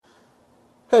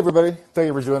Hey everybody, thank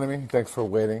you for joining me. Thanks for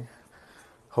waiting.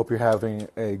 Hope you're having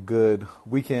a good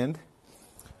weekend.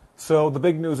 So the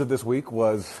big news of this week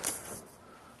was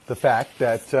the fact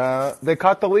that they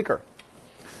caught the leaker.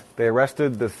 They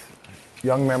arrested this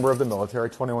young member of the military,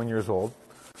 21 years old,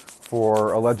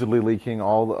 for allegedly leaking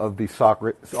all of the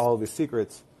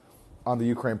secrets on the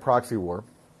Ukraine proxy war,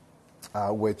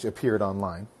 which appeared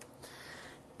online.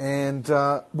 And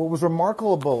what was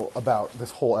remarkable about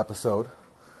this whole episode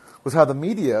was how the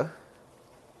media,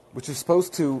 which is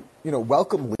supposed to,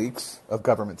 welcome leaks of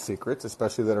government secrets,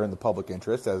 especially that are in the public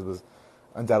interest, as was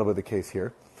undoubtedly the case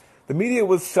here, the media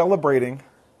was celebrating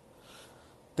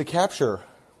the capture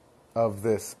of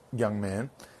this young man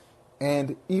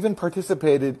and even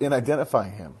participated in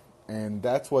identifying him. And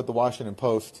that's what the Washington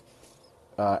Post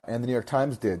and the New York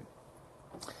Times did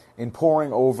in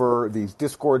poring over these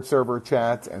Discord server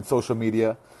chats and social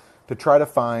media to try to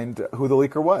find who the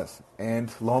leaker was.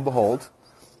 And lo and behold,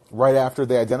 right after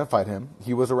they identified him,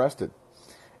 he was arrested.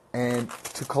 And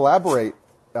to collaborate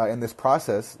in this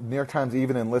process, the New York Times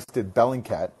even enlisted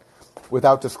Bellingrat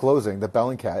without disclosing that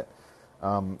Bellingrat,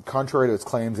 contrary to its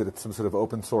claims that it's some sort of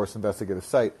open source investigative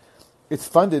site, it's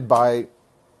funded by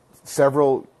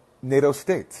several NATO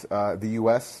states. The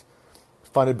U.S.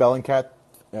 funded Bellingrat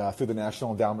through the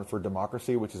National Endowment for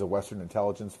Democracy, which is a Western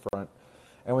intelligence front.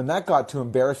 And when that got too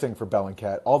embarrassing for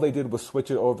Bellingrat, all they did was switch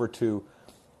it over to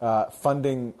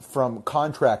funding from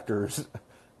contractors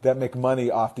that make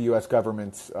money off the U.S.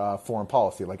 government's foreign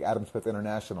policy, like Adam Smith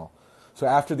International. So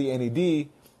after the NED,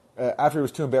 after it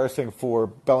was too embarrassing for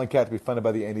Bellingrat to be funded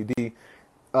by the NED,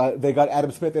 they got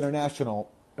Adam Smith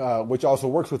International, which also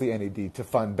works with the NED, to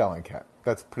fund Bellingrat.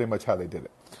 That's pretty much how they did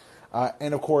it.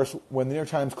 And of course, when the New York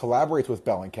Times collaborates with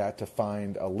Bellingrat to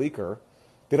find a leaker,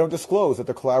 they don't disclose that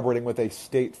they're collaborating with a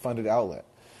state-funded outlet.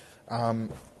 And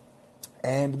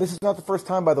this is not the first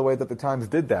time, by the way, that the Times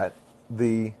did that.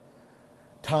 The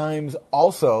Times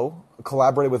also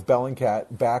collaborated with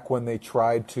Bellingrat back when they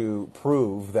tried to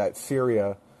prove that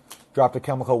Syria dropped a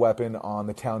chemical weapon on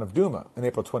the town of Douma in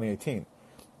April 2018.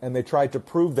 And they tried to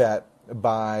prove that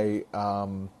by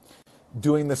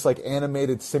doing this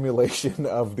animated simulation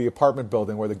of the apartment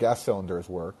building where the gas cylinders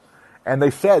were. And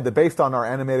they said that based on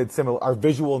our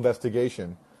visual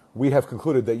investigation, we have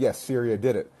concluded that, yes, Syria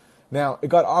did it. Now, it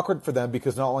got awkward for them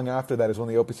because not long after that is when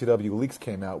the OPCW leaks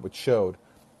came out, which showed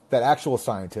that actual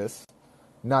scientists,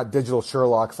 not digital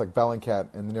Sherlocks like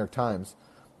Bellingrat and the New York Times,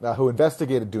 who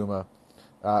investigated Douma,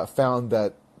 found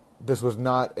that this was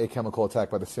not a chemical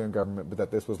attack by the Syrian government, but that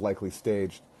this was likely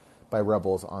staged by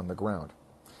rebels on the ground.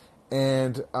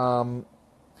 And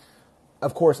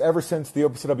of course, ever since the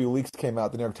OPCW leaks came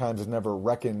out, the New York Times has never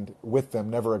reckoned with them,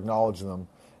 never acknowledged them,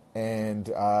 and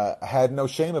had no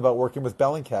shame about working with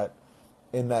Bellingrat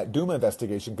in that Douma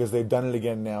investigation because they've done it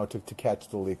again now to catch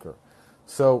the leaker.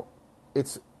 So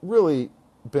it's really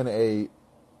been a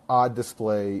odd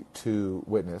display to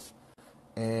witness,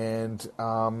 and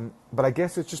but I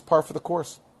guess it's just par for the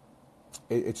course.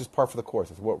 It's just par for the course.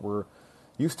 It's what we're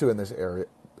used to in this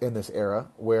era,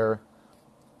 where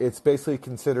it's basically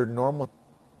considered normal to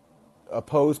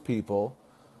oppose people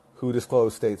who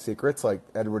disclose state secrets like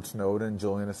Edward Snowden and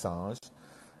Julian Assange,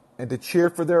 and to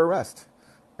cheer for their arrest.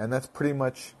 And that's pretty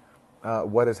much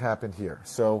what has happened here.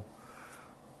 So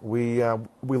we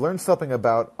learn something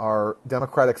about our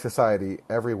democratic society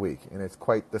every week, and it's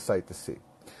quite the sight to see.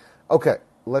 Okay,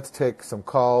 let's take some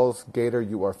calls. Gator,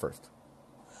 you are first.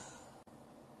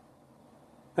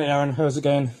 Hey Aaron, how's it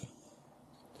going?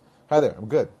 Hi there, I'm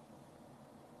good.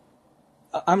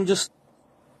 I'm just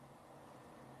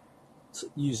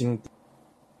using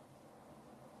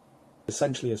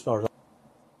essentially as far as are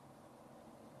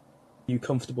you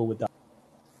comfortable with that?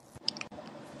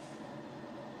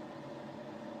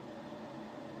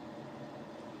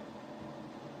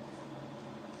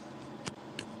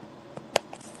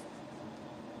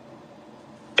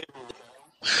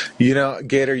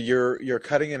 Gator, you're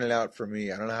cutting in and out for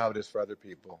me. I don't know how it is for other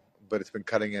people, but it's been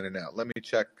cutting in and out. Let me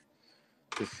check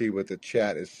to see what the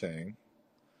chat is saying.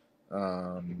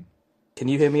 Can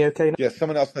you hear me okay now? Yeah,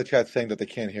 someone else in the chat saying that they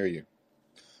can't hear you.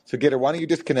 So Gator, why don't you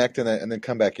disconnect and then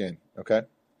come back in, okay?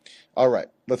 All right,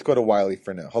 let's go to Wiley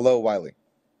for now. Hello, Wiley.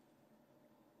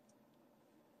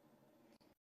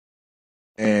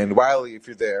 And Wiley, if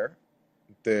you're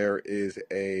there is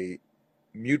a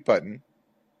mute button.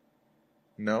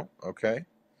 No? Okay.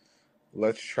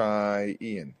 Let's try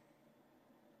Ian.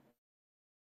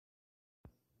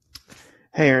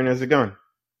 Hey, Aaron, how's it going?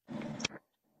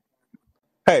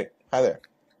 Hey, hi there.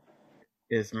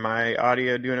 Is my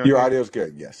audio doing okay? Your audio's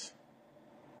good, yes.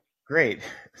 Great.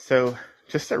 So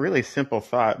just a really simple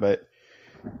thought, but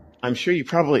I'm sure you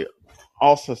probably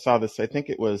also saw this. I think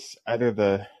it was either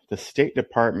the State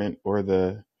Department or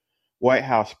the White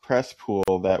House press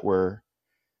pool that were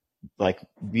like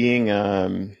being,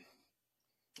 I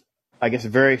guess,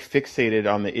 very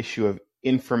fixated on the issue of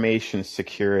information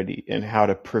security and how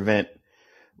to prevent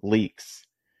leaks.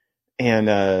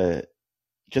 And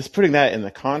just putting that in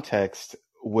the context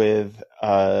with,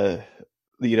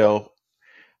 you know,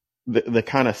 the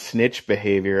kind of snitch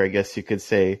behavior, I guess you could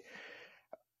say.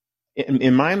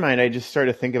 In my mind, I just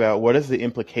started to think about what is the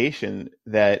implication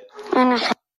that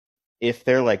if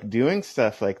they're like doing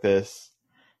stuff like this,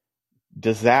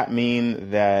 does that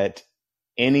mean that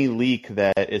any leak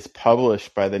that is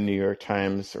published by the New York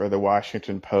Times or the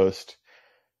Washington Post,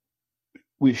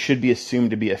 we should be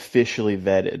assumed to be officially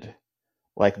vetted?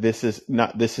 Like this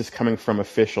is coming from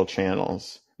official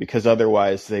channels, because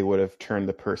otherwise they would have turned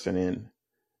the person in,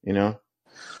 you know?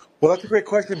 Well, that's a great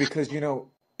question because,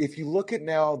 if you look at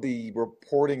now the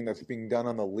reporting that's being done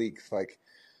on the leaks, like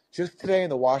just today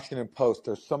in the Washington Post,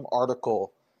 there's some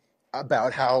article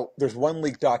about how there's one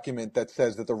leaked document that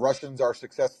says that the Russians are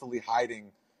successfully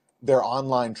hiding their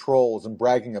online trolls and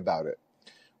bragging about it,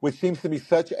 which seems to be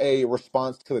such a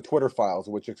response to the Twitter files,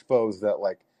 which exposed that,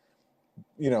 like,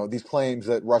 these claims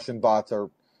that Russian bots are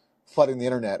flooding the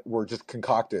internet were just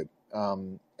concocted,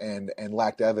 and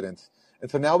lacked evidence. And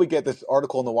so now we get this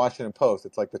article in the Washington Post.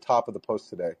 It's like the top of the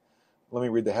post today. Let me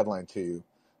read the headline to you.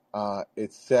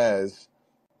 It says,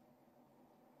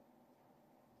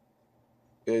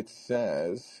 it's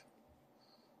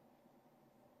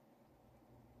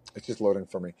just loading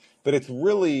for me, but it's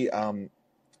really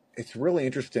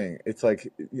interesting. It's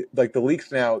like the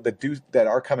leaks now that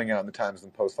are coming out in the Times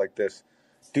and Post like this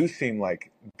do seem like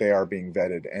they are being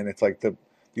vetted, and it's like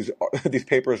these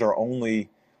papers are only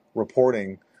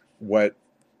reporting what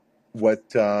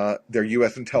their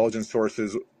U.S. intelligence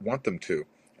sources want them to,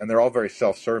 and they're all very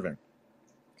self-serving.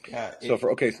 Yeah. So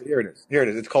here it is. Here it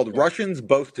is. It's called "Russians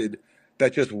Boasted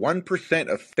That Just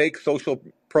 1% of Fake Social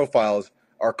Profiles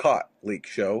Are Caught." Leak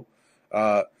show.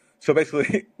 So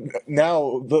basically,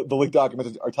 now the leaked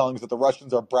documents are telling us that the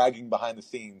Russians are bragging behind the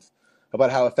scenes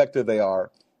about how effective they are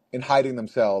in hiding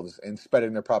themselves and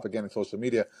spreading their propaganda on social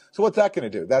media. So what's that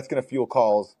going to do? That's going to fuel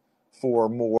calls for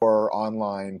more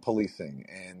online policing,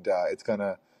 and it's going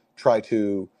to try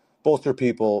to bolster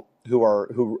people who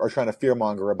are trying to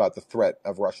fearmonger about the threat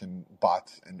of Russian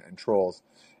bots and trolls.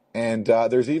 And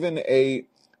there's even a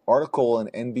article in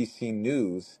NBC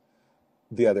News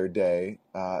the other day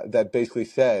that basically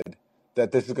said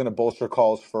that this is going to bolster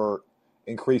calls for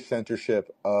increased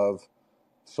censorship of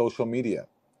social media.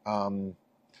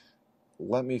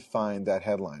 Let me find that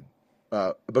headline.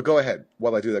 But go ahead.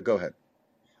 While I do that, go ahead.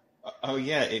 Oh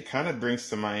yeah, it kind of brings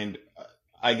to mind,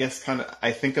 I guess,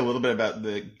 I think a little bit about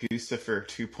the Guccifer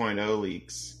 2.0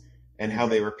 leaks and how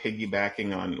Mm-hmm. they were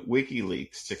piggybacking on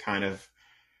WikiLeaks to kind of,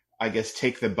 I guess,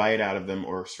 take the bite out of them,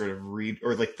 or sort of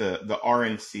or like the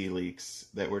RNC leaks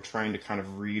that were trying to kind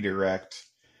of redirect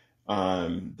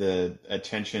the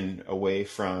attention away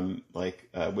from like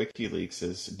WikiLeaks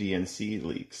as DNC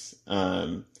leaks.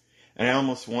 And I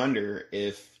almost wonder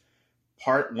if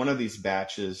one of these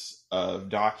batches of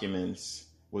documents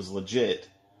was legit,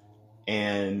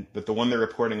 but the one they're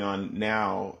reporting on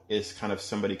now is kind of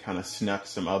somebody kind of snuck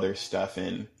some other stuff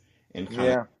in and kind of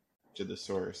Yeah, to the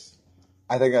source.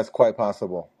 I think that's quite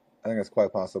possible.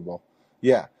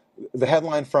 Yeah. The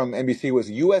headline from NBC was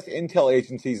U.S. intel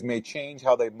agencies may change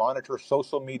how they monitor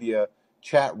social media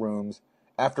chat rooms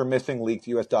after missing leaked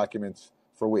U.S. documents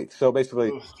for weeks. So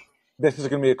basically, Ugh, this is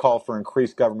going to be a call for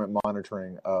increased government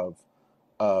monitoring of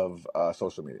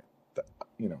social media.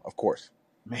 Of course.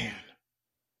 man.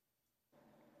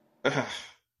 Ugh.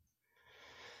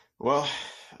 Well,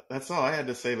 that's all I had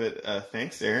to say, but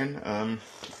thanks, Aaron.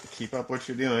 Keep up what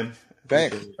you're doing.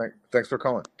 Appreciate Thanks. it. Thanks for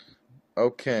calling.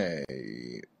 Okay,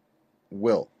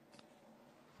 Will.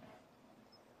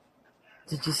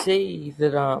 Did you see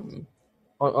that on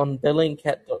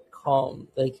Bellingcat.com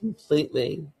they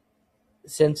completely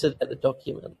censored the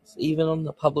documents, even on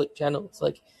the public channels,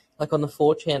 like on the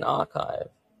 4chan archive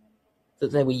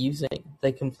that they were using,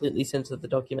 they completely censored the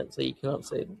documents so you cannot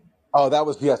see them. Oh, that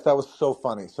was so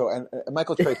funny. So, and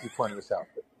Michael Tracy pointed this out.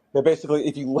 That basically,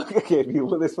 if you look, okay,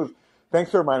 this was,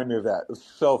 thanks for reminding me of that. It was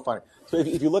so funny. So,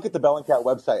 if you look at the Bellingcat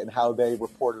website and how they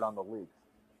reported on the leak,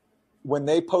 when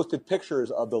they posted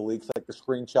pictures of the leaks, like the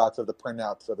screenshots of the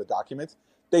printouts of the documents,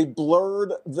 they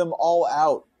blurred them all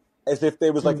out as if they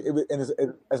was like, it was,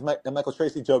 and and Michael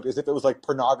Tracy joked, as if it was like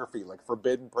pornography, like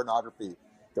forbidden pornography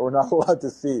that we're not allowed to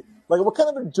see. Like, what kind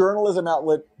of a journalism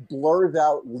outlet blurs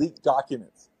out leaked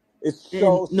documents? It's And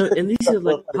so no, sick. and these That's are so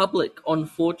like funny. public on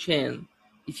 4chan.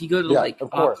 if you go to Yeah, like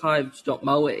of course.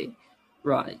 archives.moe,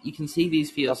 right, you can see these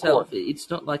for Of yourself. course. It's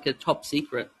not like a top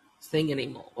secret thing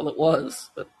anymore. Well, it was,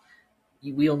 but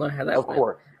we all know how that Of went.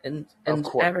 course. And Of and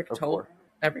course. Of course.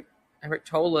 Eric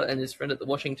Toller and his friend at the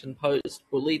Washington Post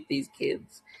bullied these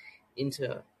kids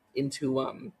into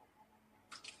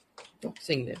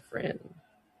doxing their friend,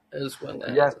 as well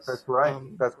Yes, as that's right.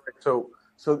 That's right.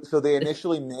 So they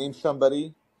initially named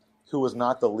somebody who was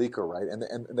not the leaker, right?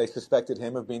 And they suspected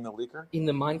him of being the leaker. in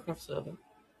the Minecraft server.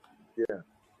 Yeah,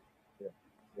 yeah,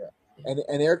 yeah.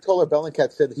 And Eric Toller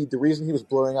Bellingrat said the reason he was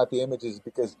blurring out the images is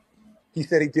because he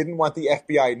said he didn't want the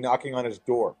FBI knocking on his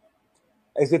door.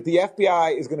 As if the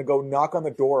FBI is going to go knock on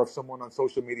the door of someone on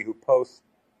social media who posts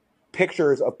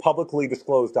pictures of publicly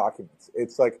disclosed documents.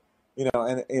 It's like,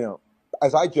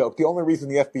 as I joke, the only reason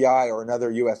the FBI or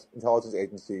another U.S. intelligence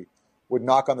agency would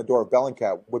knock on the door of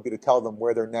Bellingcat would be to tell them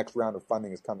where their next round of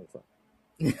funding is coming from.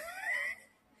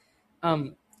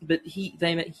 But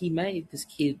he made this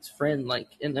kid's friend, like,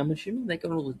 and I'm assuming they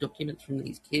got all the documents from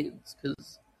these kids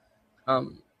because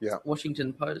Yeah.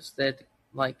 Washington Post, they're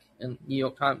like, and New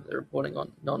York Times, they're reporting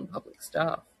on non-public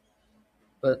stuff,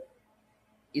 but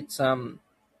it's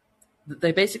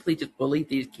they basically just bullied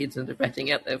these kids into ratting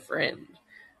out their friend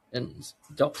and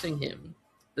doxing him,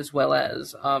 as well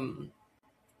as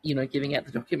giving out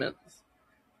the documents.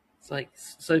 It's like,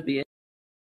 so be it.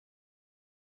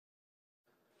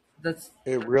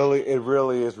 It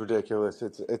really is ridiculous.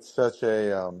 It's such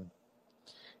a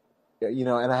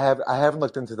and I haven't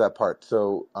looked into that part.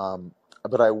 So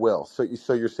but I will. So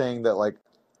you're saying that, like,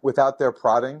 without their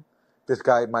prodding, this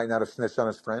guy might not have snitched on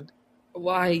his friend?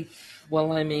 Why?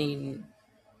 Well, I mean,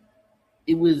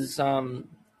 it was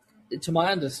to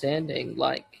my understanding,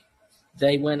 like,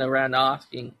 they went around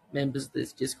asking members of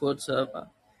this Discord server,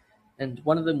 and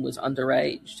one of them was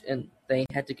underage, and they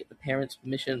had to get the parents'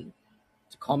 permission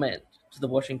to comment to the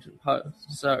Washington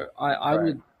Post. So I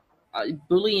Right. would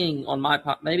bullying on my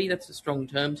part. Maybe that's a strong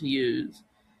term to use.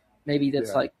 Maybe that's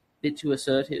Yeah. like a bit too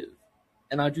assertive,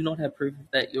 and I do not have proof of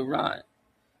that. You're right.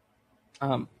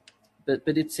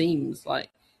 But it seems like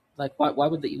why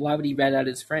would he rat out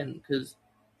his friend? Because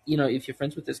if you're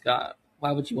friends with this guy,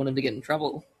 why would you want him to get in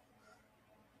trouble?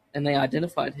 And they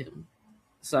identified him.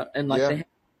 So and like Yeah. they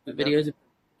have videos of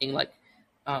being like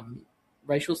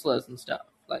racial slurs and stuff.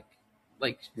 Like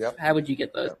Yep. how would you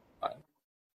get those? Yep.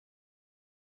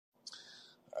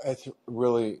 It's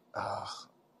really,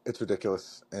 it's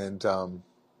ridiculous. And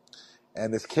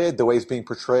this kid, the way he's being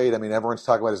portrayed, I mean, everyone's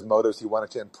talking about his motives. He wanted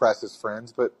to impress his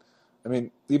friends, but I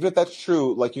mean, even if that's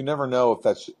true, like, you never know if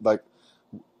that's like,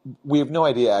 we have no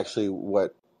idea actually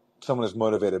what someone is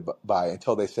motivated by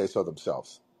until they say so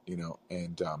themselves,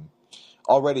 and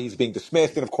already he's being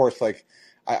dismissed. And of course, like,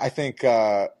 I think,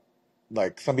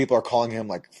 like, some people are calling him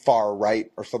like far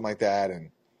right or something like that. And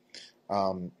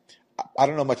um, I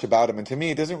don't know much about him. And to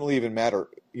me, it doesn't really even matter,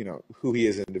 who he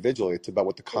is individually. It's about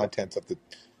what the contents of the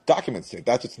documents say.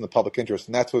 That's what's in the public interest.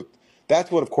 And that's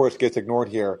what of course gets ignored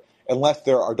here, unless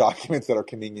there are documents that are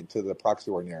convenient to the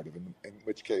proxy war narrative, in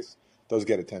which case those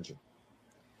get attention.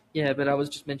 Yeah, but I was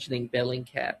just mentioning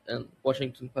Bellingcat and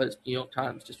Washington Post, New York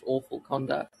Times, just awful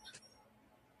conduct.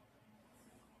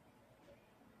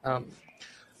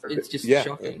 It's just Yeah,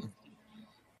 shocking.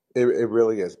 it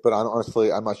really is. But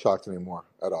honestly, I'm not shocked anymore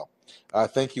at all.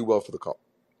 Thank you, Will, for the call.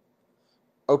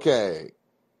 Okay.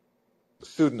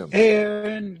 Pseudonym. Hey,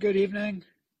 Aaron. Good evening.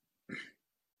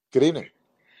 Good evening.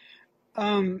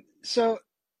 So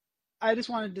I just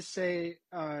wanted to say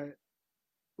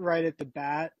right at the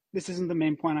bat, this isn't the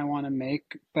main point I want to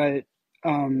make, but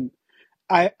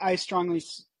I strongly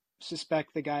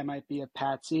suspect the guy might be a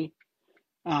patsy.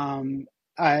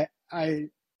 I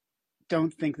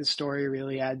don't think the story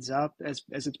really adds up as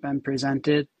it's been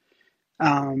presented.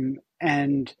 And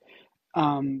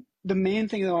the main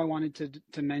thing, though, I wanted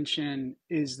to mention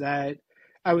is that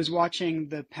I was watching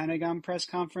the Pentagon press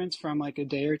conference from like a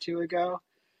day or two ago,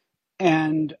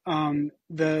 and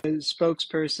the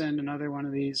spokesperson, another one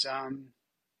of these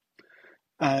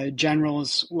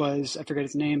generals, was, I forget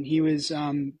his name. He was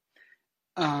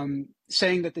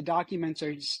saying that the documents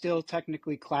are still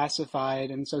technically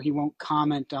classified, and so he won't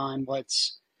comment on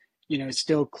what's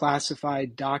still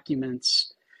classified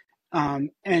documents.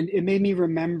 And it made me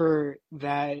remember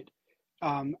that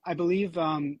I believe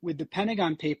with the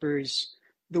Pentagon Papers,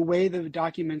 the way the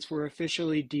documents were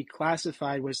officially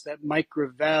declassified was that Mike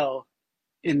Gravel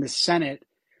in the Senate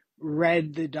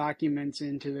read the documents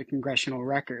into the congressional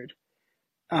record.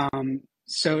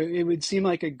 So it would seem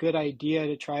like a good idea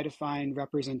to try to find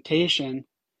representation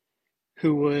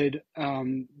who would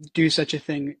do such a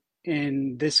thing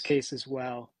in this case as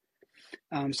well.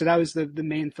 So that was the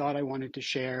main thought I wanted to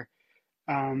share.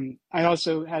 I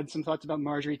also had some thoughts about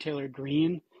Marjorie Taylor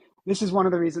Greene. This is one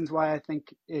of the reasons why I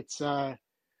think it's a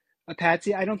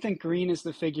patsy. I don't think Greene is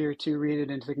the figure to read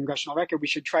it into the congressional record. We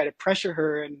should try to pressure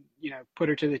her and put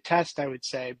her to the test, I would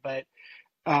say. But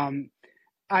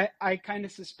I kind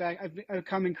of suspect I've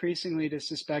come increasingly to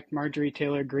suspect Marjorie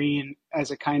Taylor Greene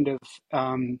as a kind of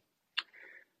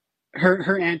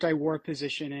her anti-war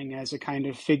positioning as a kind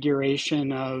of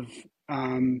figuration of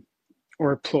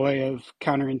or a ploy of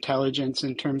counterintelligence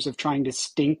in terms of trying to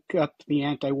stink up the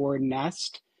anti-war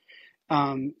nest.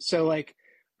 So like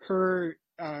her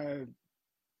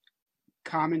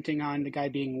commenting on the guy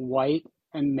being white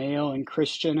and male and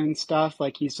Christian and stuff,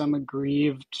 like he's some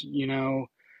aggrieved,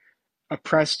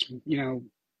 oppressed,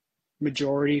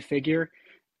 majority figure.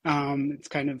 It's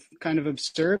kind of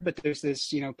absurd, but there's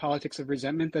this, politics of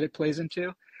resentment that it plays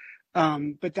into.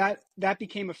 But that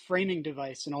became a framing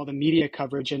device in all the media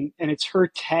coverage, and it's her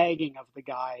tagging of the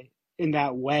guy in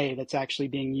that way that's actually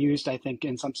being used, I think,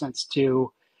 in some sense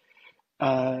to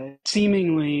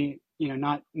seemingly,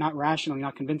 not rationally,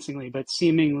 not convincingly, but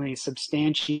seemingly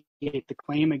substantiate the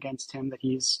claim against him that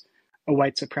he's a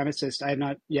white supremacist. I have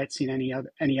not yet seen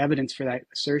any evidence for that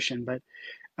assertion, but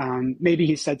maybe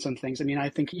he said some things. I mean, I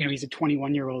think he's a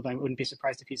 21-year-old. I wouldn't be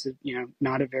surprised if he's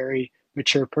not a very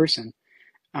mature person.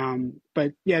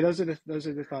 But yeah, those are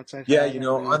the thoughts I've Yeah, had.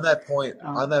 on that point,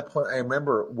 I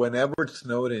remember when Edward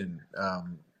Snowden,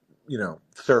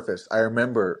 surfaced. I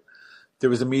remember there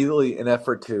was immediately an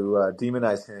effort to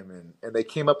demonize him, and they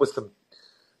came up with some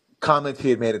comments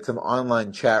he had made at some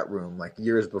online chat room like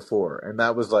years before, and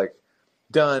that was like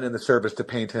done in the service to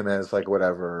paint him as like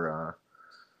whatever,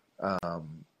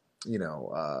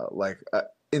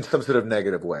 in some sort of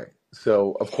negative way.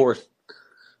 So of course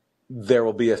there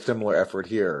will be a similar effort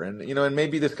here, and and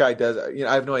maybe this guy does.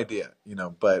 I have no idea,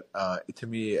 but to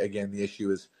me, again, the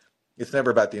issue is it's never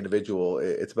about the individual;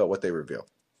 it's about what they reveal.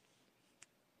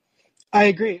 I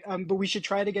agree, but we should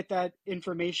try to get that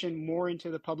information more into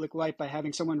the public light by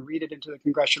having someone read it into the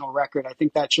congressional record. I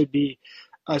think that should be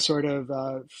a sort of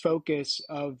focus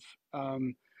of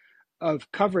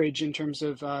coverage in terms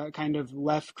of kind of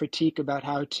left critique about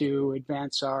how to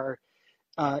advance our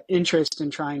interest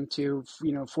in trying to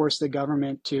force the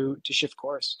government to shift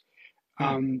course.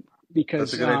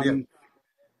 Because That's a good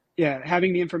idea.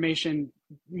 Having the information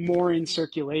more in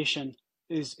circulation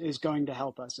is going to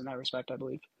help us in that respect, I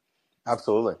believe.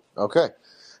 Absolutely. Okay.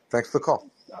 Thanks for the call.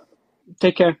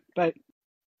 Take care. Bye.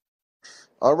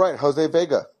 All right, Jose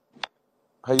Vega.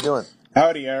 How you doing?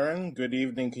 Howdy, Aaron. Good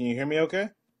evening. Can you hear me okay?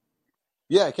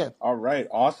 Yeah, I can. All right.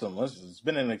 Awesome. Listen, it's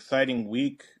been an exciting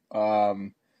week.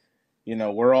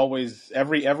 We're always,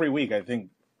 every week, I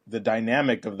think the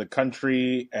dynamic of the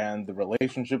country and the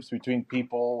relationships between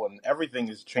people and everything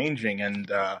is changing.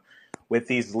 And with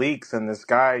these leaks and this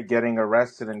guy getting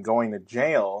arrested and going to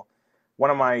jail, one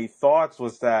of my thoughts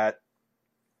was that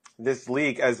this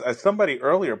leak, as somebody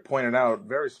earlier pointed out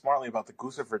very smartly about the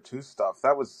Guccifer 2 stuff,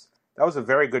 that was a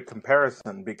very good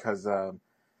comparison because,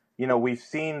 we've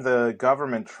seen the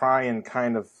government try and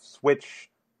kind of switch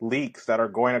leaks that are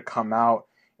going to come out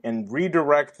and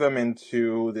redirect them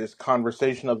into this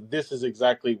conversation of this is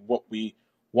exactly what we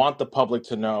want the public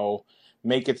to know,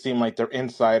 make it seem like they're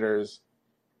insiders.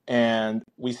 And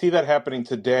we see that happening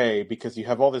today because you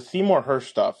have all this Seymour Hersh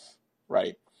stuff,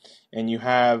 right? And you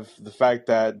have the fact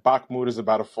that Bakhmut is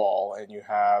about to fall, and you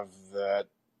have that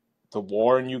the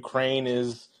war in Ukraine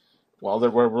is, well,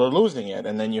 we're losing it.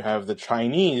 And then you have the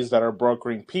Chinese that are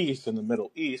brokering peace in the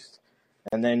Middle East.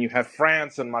 And then you have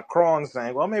France and Macron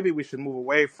saying, well, maybe we should move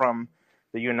away from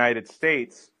the United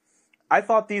States. I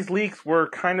thought these leaks were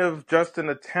kind of just an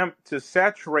attempt to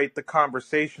saturate the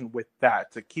conversation with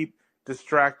that, to keep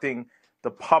distracting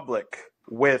the public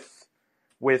with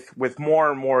more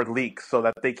and more leaks so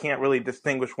that they can't really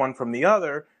distinguish one from the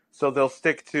other. So they'll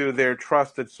stick to their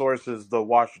trusted sources, the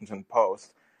Washington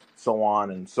Post, so on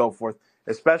and so forth,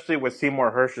 especially with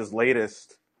Seymour Hersh's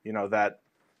latest, that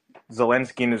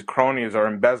Zelensky and his cronies are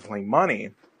embezzling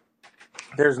money.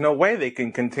 There's no way they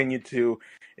can continue to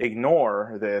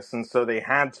ignore this, and so they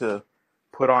had to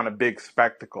put on a big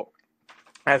spectacle.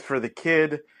 As for the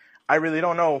kid, I really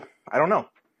don't know. I don't know.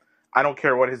 I don't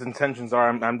care what his intentions are.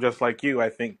 I'm just like you. I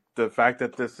think the fact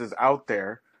that this is out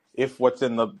there, if what's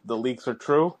in the leaks are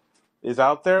true, is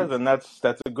out there, then that's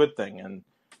a good thing, and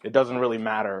it doesn't really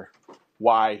matter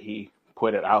why he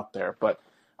put it out there. But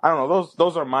I don't know.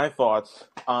 Those are my thoughts.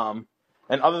 And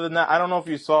other than that, I don't know if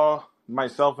you saw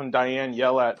myself and Diane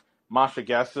yell at Masha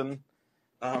Gessen,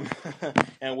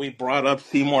 and we brought up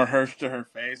Seymour Hersh to her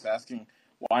face, asking,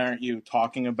 "Why aren't you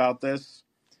talking about this?"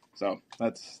 So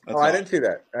that's Oh, all. I didn't see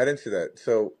that. I didn't see that.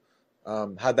 So,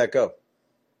 how'd that go?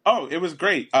 Oh, it was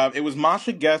great. It was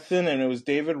Masha Gessen and it was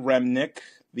David Remnick,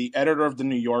 the editor of the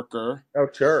New Yorker. Oh,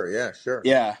 sure. Yeah, sure.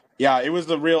 Yeah, it was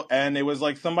the real, and it was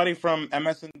like somebody from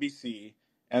MSNBC,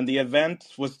 and the event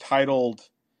was titled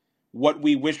 "What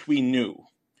We Wish We Knew."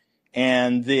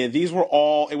 And these were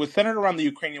all, it was centered around the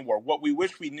Ukrainian war, what we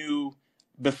wish we knew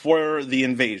before the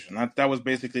invasion. That was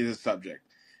basically the subject.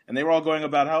 And they were all going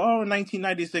about how, oh, in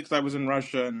 1996 I was in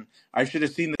Russia and I should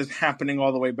have seen this happening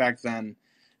all the way back then.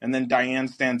 And then Diane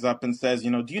stands up and says,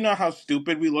 do you know how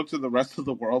stupid we look to the rest of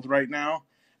the world right now?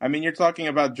 I mean, you're talking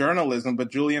about journalism,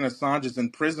 but Julian Assange is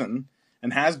in prison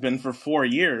and has been for 4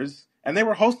 years. And they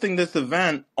were hosting this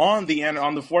event on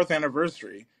the fourth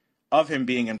anniversary of him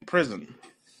being in prison.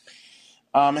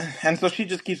 And so she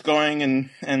just keeps going and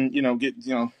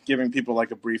giving people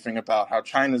like a briefing about how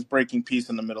China's breaking peace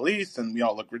in the Middle East and we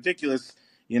all look ridiculous,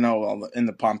 in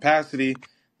the pomposity.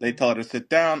 They tell her to sit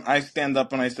down. I stand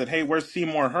up and I said, "Hey, where's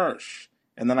Seymour Hersh?"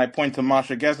 And then I point to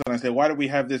Masha Gessen and I say, "Why do we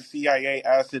have this CIA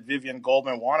acid Vivian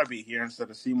Goldman wannabe here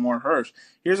instead of Seymour Hersh?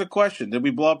 Here's a question: did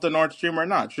we blow up the Nord Stream or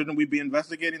not? Shouldn't we be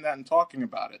investigating that and talking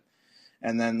about it?"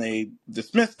 And then they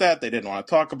dismissed that. They didn't want to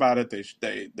talk about it.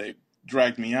 They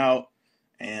dragged me out.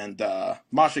 And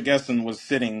Masha Gessen was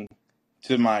sitting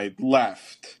to my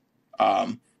left.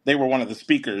 They were one of the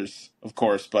speakers, of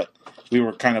course, but we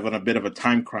were kind of on a bit of a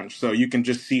time crunch. So you can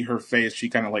just see her face. She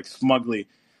kind of like smugly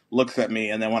looks at me.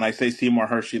 And then when I say Seymour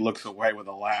Hersh, she looks away with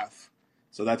a laugh.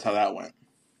 So that's how that went.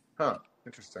 Huh.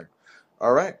 Interesting.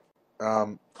 All right.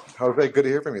 Jose, good to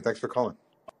hear from you. Thanks for calling.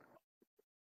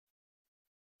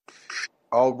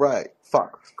 All right.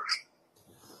 Fox.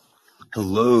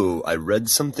 Hello. I read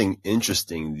something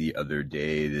interesting the other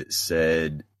day that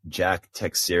said Jack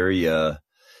Teixeira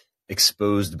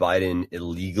exposed Biden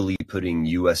illegally putting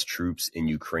U.S. troops in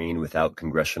Ukraine without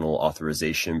congressional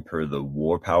authorization per the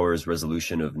War Powers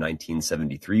Resolution of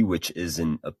 1973, which is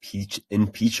an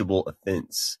impeachable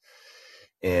offense.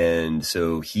 And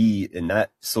so he, in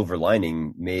that silver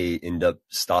lining, may end up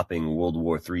stopping World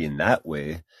War III in that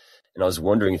way. And I was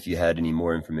wondering if you had any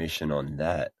more information on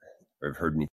that or have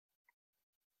heard anything.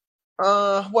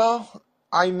 Well,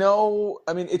 I know.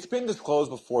 I mean, it's been disclosed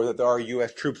before that there are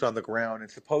U.S. troops on the ground,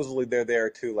 and supposedly they're there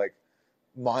to like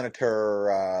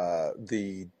monitor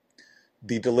the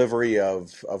delivery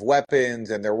of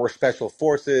weapons, and there were special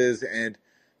forces, and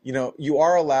you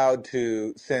are allowed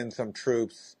to send some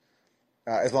troops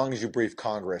as long as you brief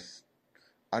Congress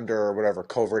under whatever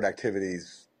covert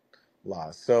activities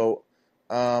laws. So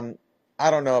I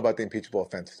don't know about the impeachable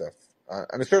offense stuff.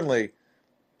 I mean, certainly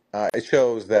it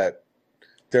shows that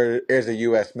there is a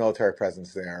U.S. military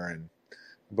presence there,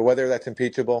 but whether that's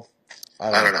impeachable,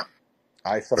 I don't know.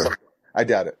 I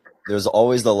doubt it. There's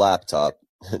always the laptop.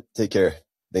 Take care.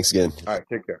 Thanks again. All right,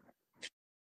 take care.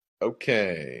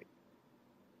 Okay,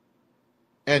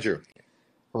 Andrew.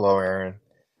 Hello, Aaron.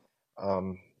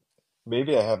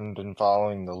 Maybe I haven't been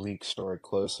following the leak story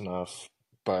close enough,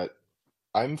 but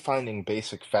I'm finding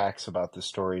basic facts about the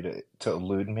story to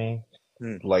elude me.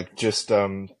 Like just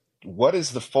what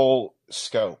is the full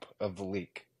scope of the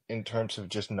leak in terms of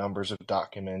just numbers of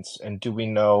documents, and do we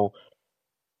know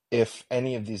if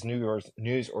any of these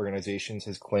news organizations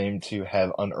has claimed to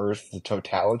have unearthed the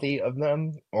totality of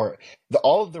them, or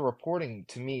all of the reporting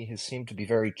to me has seemed to be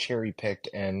very cherry picked,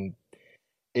 and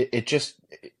it just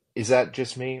is that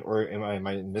just me, or am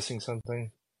I missing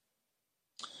something?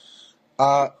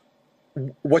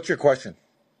 What's your question?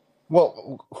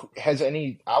 Well, has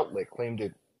any outlet claimed to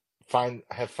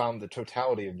have found the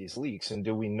totality of these leaks, and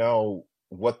do we know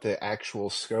what the actual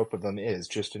scope of them is,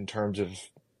 just in terms of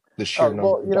the sheer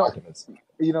number of documents?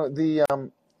 The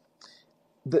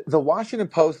Washington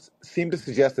Post seemed to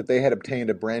suggest that they had obtained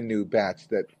a brand new batch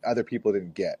that other people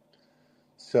didn't get.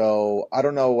 So I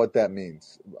don't know what that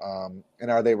means. And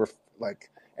are they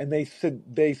And they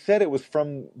said it was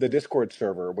from the Discord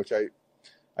server, which I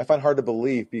find hard to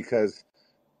believe, because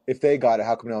if they got it,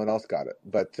 how come no one else got it?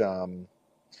 But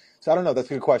so I don't know. That's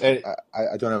a good question.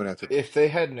 I don't have an answer. If they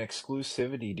had an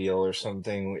exclusivity deal or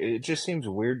something, it just seems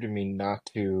weird to me not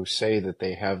to say that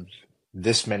they have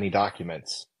this many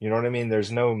documents. You know what I mean?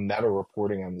 There's no meta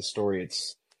reporting on the story.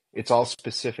 It's all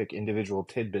specific individual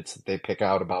tidbits that they pick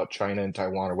out about China and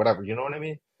Taiwan or whatever. You know what I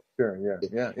mean? Sure. Yeah.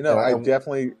 I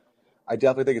definitely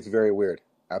think it's very weird.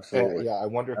 Absolutely. Yeah, I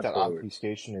wonder if that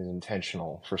obfuscation is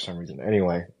intentional for some reason.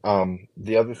 Anyway,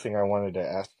 the other thing I wanted to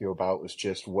ask you about was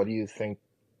just what do you think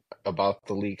about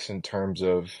the leaks in terms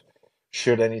of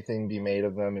should anything be made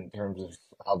of them in terms of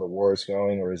how the war is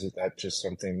going, or is that just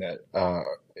something that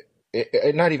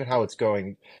not even how it's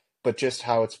going, but just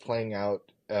how it's playing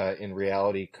out in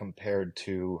reality compared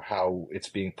to how it's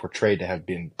being portrayed to have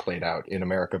been played out in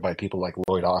America by people like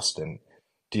Lloyd Austin.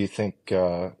 Do you think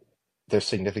they're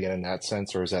significant in that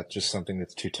sense, or is that just something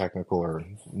that's too technical or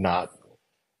not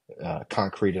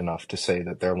concrete enough to say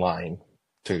that they're lying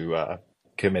to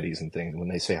committees and things when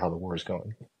they say how the war is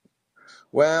going?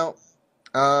 Well,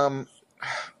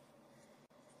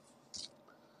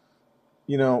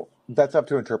 that's up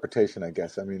to interpretation, I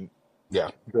guess. I mean,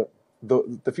 Yeah.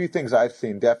 the few things I've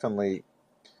seen definitely.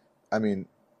 I mean,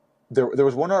 there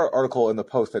was one article in the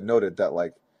Post that noted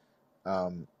that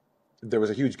there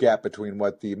was a huge gap between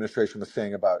what the administration was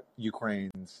saying about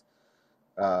Ukraine's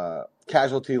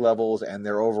casualty levels and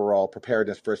their overall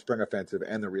preparedness for a spring offensive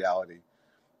and the reality.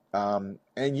 And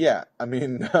yeah, I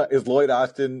mean, is Lloyd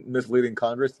Austin misleading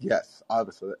Congress? Yes,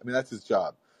 obviously. I mean, that's his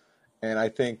job, and I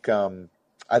think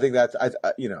that's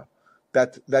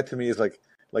that to me is like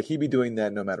he'd be doing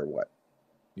that no matter what,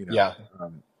 Yeah.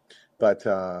 But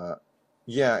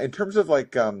yeah, in terms of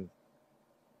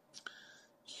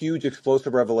huge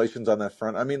explosive revelations on that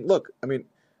front. I mean, look,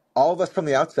 all of us from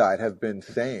the outside have been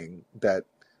saying that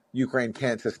Ukraine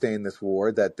can't sustain this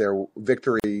war, that their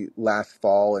victory last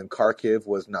fall in Kharkiv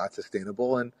was not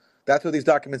sustainable, and that's what these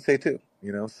documents say too.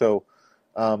 So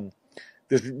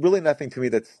there's really nothing to me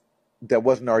that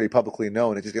wasn't already publicly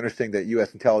known. It's just interesting that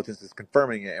U.S. intelligence is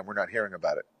confirming it, and we're not hearing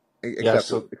about it,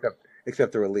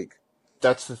 except through a leak.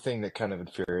 That's the thing that kind of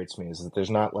infuriates me, is that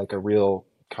there's not like a real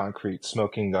concrete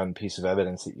smoking gun piece of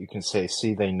evidence that you can say,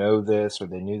 see, they know this or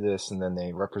they knew this and then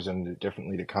they represented it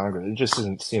differently to Congress. It just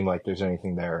doesn't seem like there's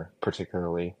anything there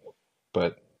particularly.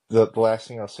 But the last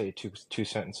thing I'll say, two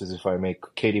sentences if I may.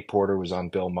 Katie Porter was on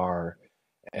Bill Maher,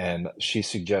 and she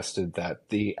suggested that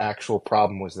the actual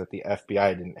problem was that the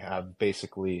FBI didn't have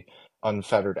basically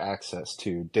unfettered access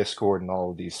to Discord and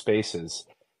all of these spaces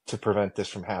to prevent this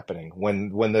from happening.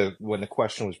 When the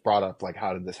question was brought up, like,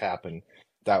 how did this happen?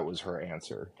 That was her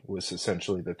answer, was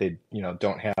essentially that they,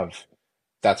 don't have,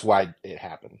 that's why it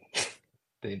happened.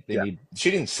 They need, she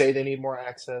didn't say they need more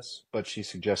access, but she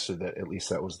suggested that at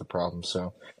least that was the problem.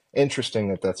 So interesting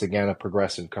that that's again a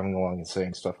progressive coming along and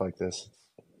saying stuff like this.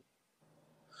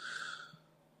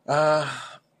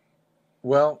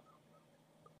 Well,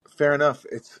 fair enough.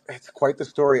 It's quite the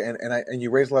story, and you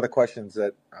raise a lot of questions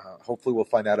that hopefully we'll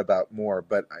find out about more.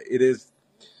 But it is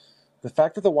the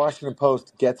fact that the Washington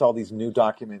Post gets all these new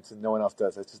documents and no one else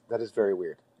does. That is very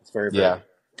weird. It's very, very weird.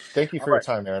 Thank you for your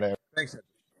time, Aaron. Thanks.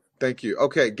 Thank you.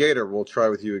 Okay, Gator, we'll try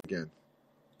with you again.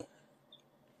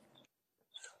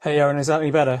 Hey, Aaron, is that any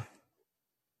better?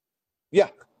 Yeah,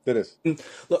 it is.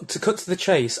 Look, to cut to the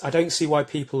chase, I don't see why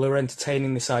people are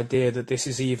entertaining this idea that this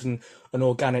is even an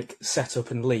organic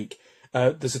setup and leak.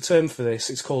 There's a term for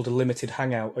this. It's called a limited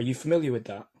hangout. Are you familiar with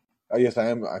that? Oh, yes, I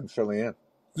am. I certainly am.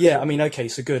 Yeah, okay,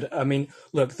 so good.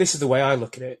 Look, this is the way I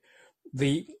look at it.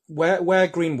 Where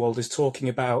Greenwald is talking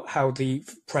about how the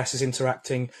press is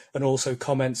interacting and also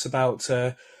comments about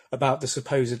the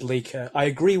supposed leaker, I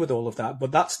agree with all of that,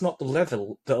 but that's not the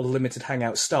level that a limited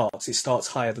hangout starts. It starts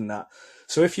higher than that.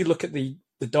 So if you look at the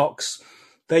docs,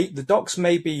 the docs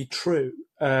may be true,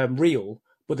 real,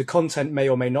 but the content may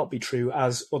or may not be true,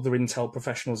 as other intel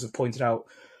professionals have pointed out.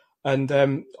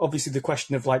 And obviously the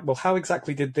question of well, how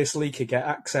exactly did this leaker get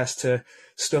access to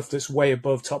stuff that's way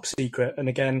above top secret? And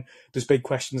again, there's big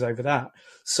questions over that.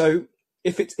 So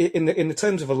if it's in the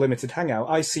terms of a limited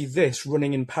hangout, I see this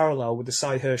running in parallel with the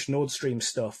Cy-Hirsch Nord Stream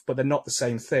stuff, but they're not the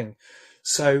same thing.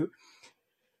 So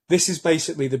this is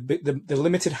basically the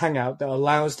limited hangout that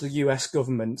allows the US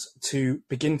government to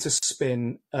begin to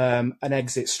spin an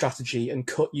exit strategy and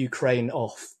cut Ukraine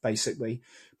off, basically,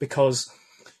 because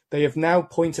they have now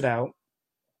pointed out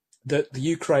that the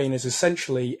Ukraine is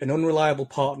essentially an unreliable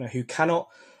partner who cannot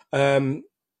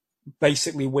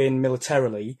basically win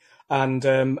militarily and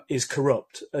is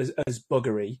corrupt as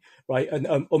buggery, right?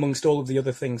 And amongst all of the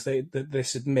other things that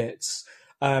this admits,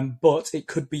 but it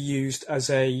could be used as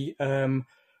a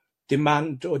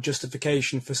demand or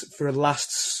justification for a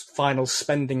last final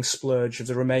spending splurge of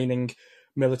the remaining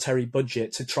military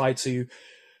budget to try to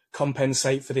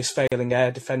compensate for this failing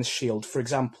air defense shield, for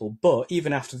example. But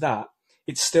even after that,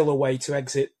 it's still a way to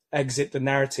exit the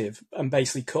narrative and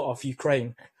basically cut off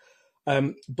Ukraine.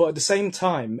 But at the same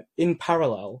time, in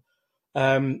parallel,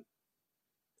 another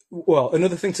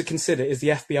thing to consider is the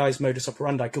FBI's modus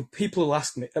operandi. People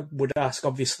would ask,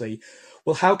 obviously,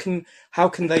 well, how can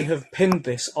they have pinned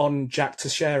this on Jack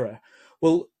Teixeira?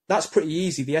 Well, that's pretty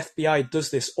easy. The FBI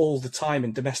does this all the time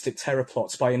in domestic terror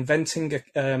plots by inventing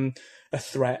a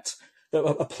threat,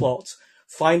 a plot,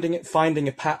 finding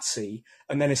a patsy,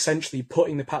 and then essentially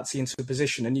putting the patsy into a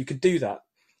position. And you could do that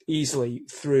easily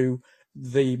through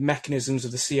the mechanisms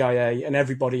of the CIA and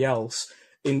everybody else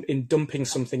in dumping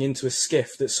something into a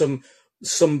skiff that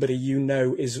somebody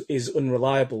is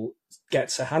unreliable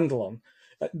gets a handle on.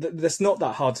 That's not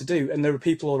that hard to do, and there are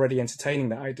people already entertaining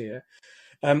that idea.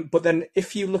 But then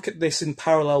if you look at this in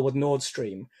parallel with Nord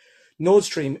Stream,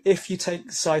 if you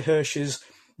take Cy Hirsch's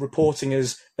reporting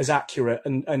as accurate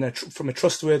and from a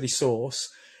trustworthy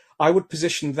source, I would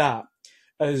position that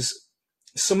as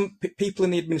some people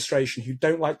in the administration who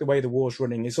don't like the way the war's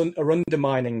running are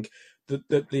undermining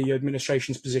the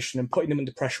administration's position and putting them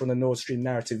under pressure on the Nord Stream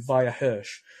narrative via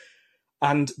Hirsch.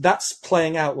 And that's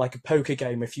playing out like a poker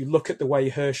game. If you look at the way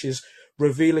Hirsch is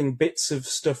revealing bits of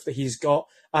stuff that he's got,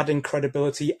 adding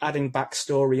credibility, adding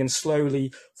backstory, and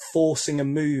slowly forcing a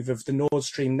move of the Nord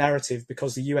Stream narrative,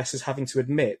 because the US is having to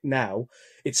admit now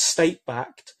it's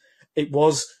state-backed. It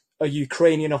was a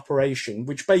Ukrainian operation,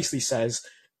 which basically says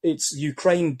it's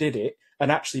Ukraine did it,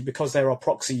 and actually because they're our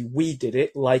proxy, we did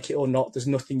it, like it or not. There's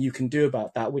nothing you can do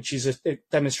about that, which is a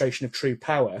demonstration of true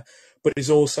power, but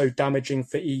is also damaging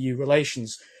for EU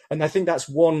relations. And I think that's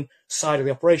one side of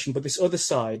the operation. But this other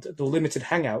side, the limited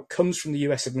hangout, comes from the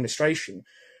US administration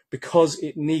because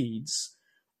it needs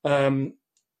a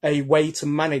way to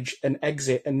manage an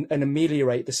exit and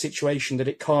ameliorate the situation that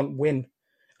it can't win.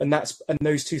 And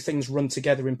those two things run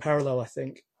together in parallel, I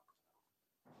think.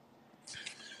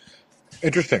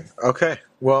 Interesting. Okay.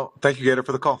 Well, thank you, Gator,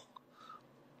 for the call.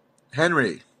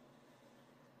 Henry.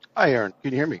 Hi, Aaron.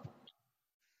 Can you hear me?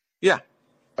 Yeah.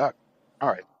 All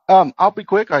right. I'll be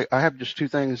quick. I have just two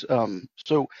things.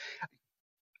 So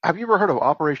have you ever heard of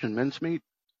Operation Mincemeat?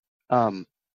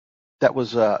 That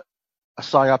was a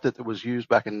PSYOP that was used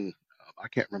back in, I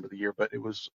can't remember the year, but it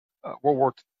was World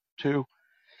War II.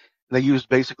 They used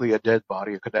basically a dead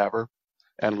body, a cadaver,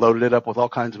 and loaded it up with all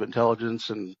kinds of intelligence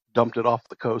and dumped it off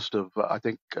the coast of, I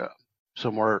think,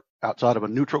 somewhere outside of a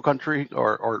neutral country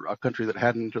or a country that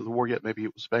hadn't entered the war yet. Maybe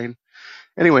it was Spain.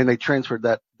 Anyway, and they transferred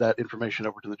that information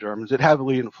over to the Germans. It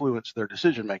heavily influenced their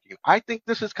decision making. I think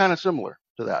this is kind of similar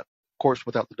to that, of course,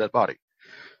 without the dead body.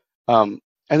 And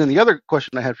then the other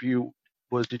question I had for you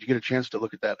was, did you get a chance to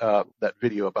look at that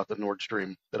video about the Nord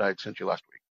Stream that I had sent you last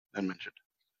week and mentioned?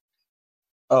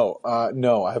 Oh,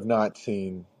 no, I have not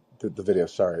seen the video.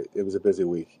 Sorry, it was a busy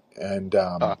week, and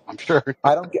I'm sure.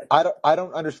 I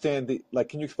don't understand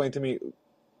can you explain to me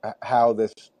how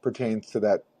this pertains to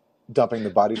that dumping the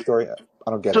body story?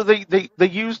 I don't get So it. they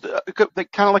used they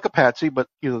kind of like a patsy, but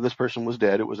this person was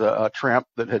dead. It was a tramp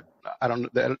that had I don't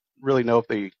really know if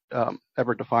they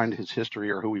ever defined his history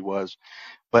or who he was,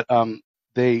 but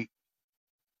they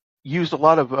used a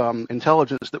lot of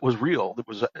intelligence that was real.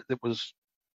 That was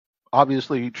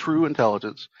obviously true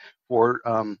intelligence for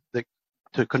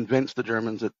to convince the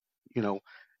Germans that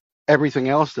everything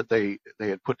else that they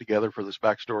had put together for this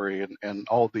backstory and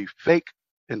all the fake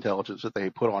intelligence that they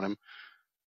put on him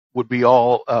would be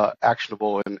all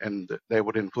actionable and they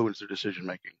would influence their decision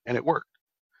making, and it worked.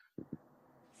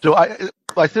 So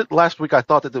I think last week I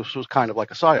thought that this was kind of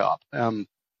like a psyop, and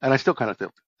I still kind of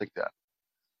think that.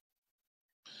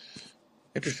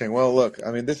 Interesting. Well, look,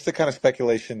 I mean, this is the kind of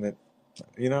speculation that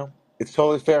it's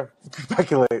totally fair to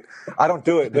speculate. I don't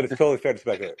do it, but it's totally fair to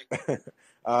speculate.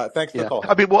 Thanks for the call.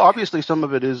 I mean, well, obviously some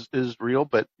of it is real,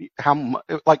 but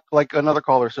like another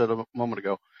caller said a moment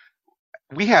ago,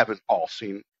 we haven't all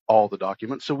seen all the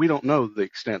documents, so we don't know the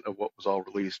extent of what was all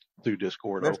released through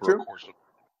Discord That's over true. a course of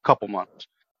a couple months.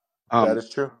 That is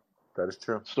true.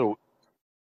 So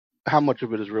how much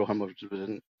of it is real, how much of it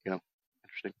isn't,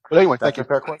 interesting. But anyway, thank you.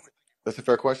 That's a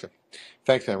fair question.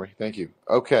 Thanks, Henry. Thank you.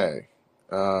 Okay.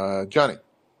 Johnny.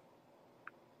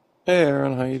 Hey,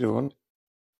 Aaron. How you doing?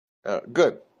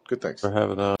 Good. Good, thanks. For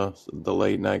having the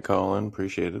late night call in.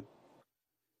 Appreciate it.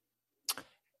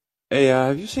 Hey,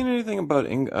 have you seen anything about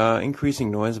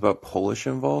increasing noise about Polish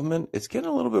involvement? It's getting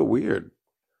a little bit weird.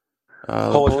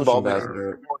 Polish involvement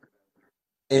ambassador.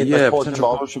 Polish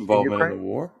Potential Polish involvement in the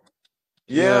war.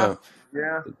 Yeah.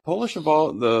 The Polish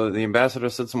the ambassador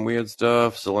said some weird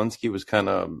stuff. Zelensky was kind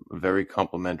of very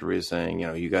complimentary, saying,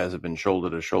 you guys have been shoulder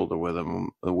to shoulder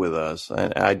with us.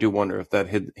 And I do wonder if that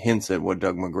hints at what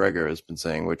Doug McGregor has been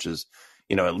saying, which is,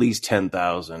 at least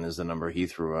 10,000 is the number he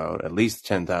threw out. At least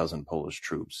 10,000 Polish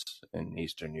troops in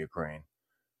eastern Ukraine.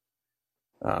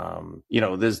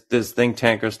 This think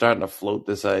tank are starting to float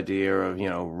this idea of,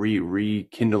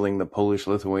 rekindling the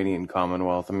Polish-Lithuanian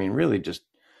Commonwealth. I mean, really just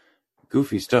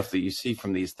goofy stuff that you see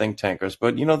from these think tankers,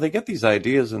 but they get these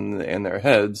ideas in their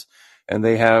heads, and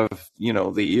they have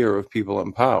the ear of people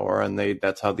in power, and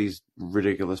that's how these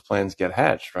ridiculous plans get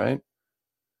hatched, right?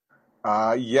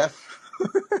 Yes.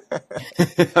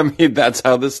 I mean, that's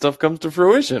how this stuff comes to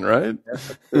fruition, right?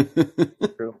 Yes, that's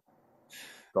true. True.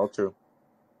 It's all true.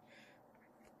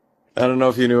 I don't know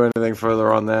if you knew anything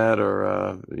further on that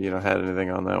or, had anything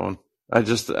on that one. I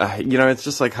just, it's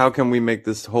just like, how can we make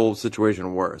this whole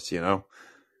situation worse,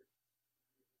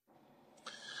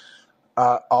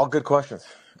 All good questions.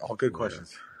 All good Yeah.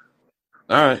 questions.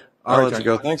 All right. All I'll right, let Johnny. you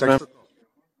go. Thanks, man.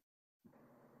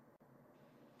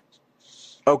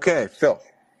 Okay, Phil.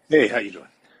 Hey, how you doing?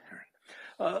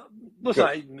 Listen, Good.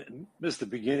 I missed the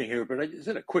beginning here, but I just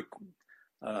had a quick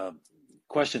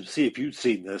question to see if you'd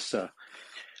seen this.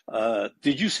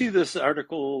 Did you see this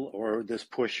article or this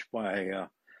push by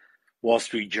Wall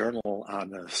Street Journal on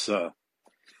this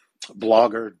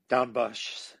blogger,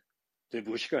 Donbass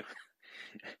Devushka,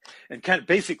 and kind of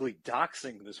basically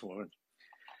doxing this woman?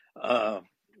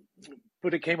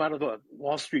 But it came out of the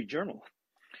Wall Street Journal.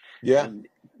 Yeah. And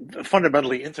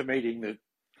fundamentally intimating that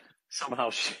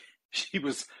somehow she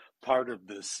was part of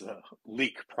this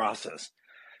leak process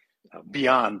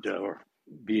beyond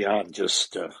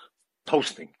just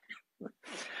posting.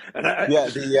 And I Yeah.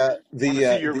 just want to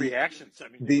see your reactions. I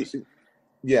mean, it's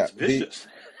vicious.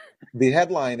 The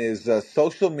headline is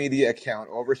social media account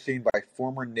overseen by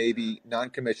former Navy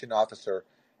non-commissioned officer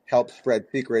helps spread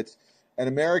secrets. An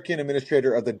American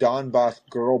administrator of the Donbass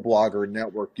Girl Blogger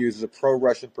Network uses a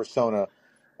pro-Russian persona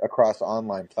across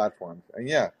online platforms. And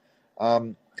yeah,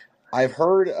 I've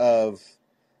heard of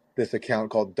this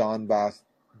account called Donbass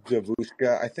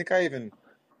Devushka. I think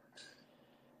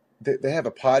they have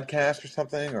a podcast or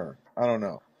something, or I don't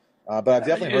know. But I've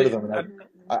definitely heard of them. And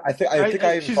I think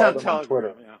I even She's followed on them on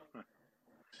Twitter. Telegram.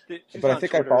 Yeah, she's But I on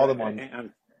think I Twitter follow them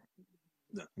on.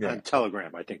 on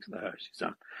Telegram. I think she's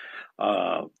on.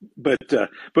 But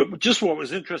just what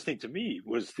was interesting to me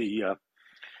was the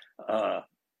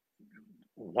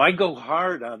why go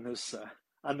hard on this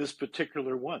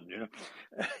particular one?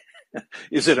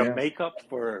 Is it a Yeah. makeup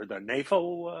for the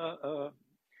NAFO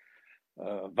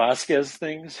Vasquez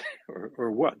things,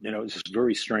 or what? It's just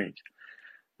very strange.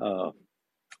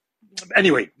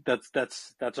 Anyway,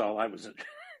 that's all I was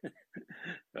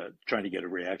trying to get a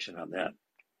reaction on that.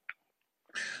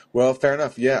 Well, fair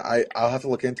enough. Yeah, I'll have to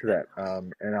look into that,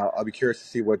 and I'll be curious to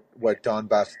see what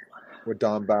Donbass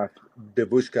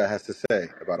Devushka has to say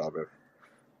about all this.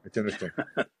 It's interesting.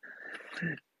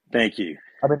 Thank you.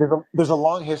 I mean, there's a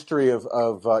long history of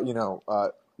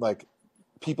like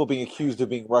people being accused of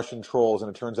being Russian trolls, and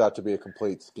it turns out to be a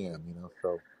complete scam.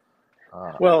 So.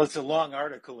 Well, it's a long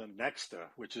article in Nexta,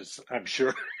 which is, I'm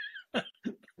sure.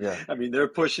 Yeah. I mean, they're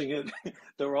pushing it.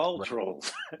 They're all Right.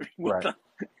 trolls. I mean, Right.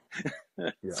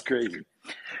 It's crazy.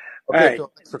 Okay, all right.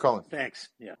 Phil, thanks for calling. Thanks.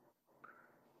 Yeah.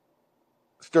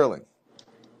 Sterling.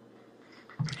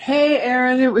 Hey,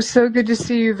 Aaron, it was so good to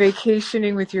see you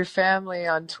vacationing with your family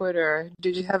on Twitter.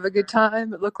 Did you have a good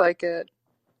time? It looked like it.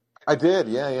 I did.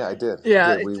 Yeah, I did.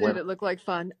 Yeah, We it did. went. It looked like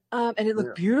fun. And it Yeah.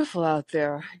 looked beautiful out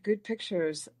there. Good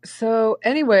pictures. So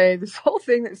anyway, this whole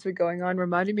thing that's been going on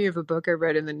reminded me of a book I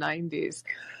read in the 90s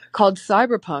called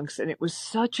Cyberpunks. And it was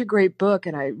such a great book.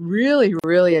 And I really,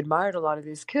 really admired a lot of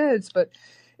these kids. But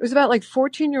it was about like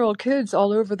 14-year-old kids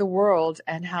all over the world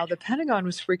and how the Pentagon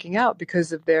was freaking out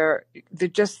because of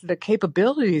just the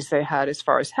capabilities they had as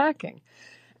far as hacking.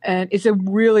 And it's a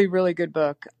really, really good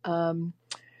book.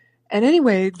 And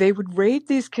anyway, they would raid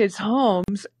these kids'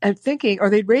 homes or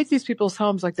they'd raid these people's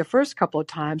homes like the first couple of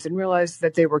times and realize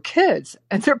that they were kids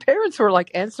and their parents were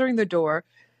like answering the door.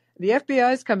 The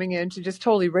FBI's coming in to just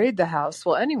totally raid the house.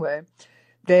 Well, anyway,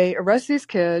 they arrest these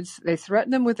kids. They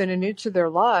threaten them within an inch of their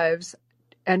lives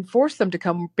and force them to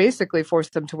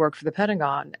work for the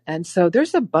Pentagon. And so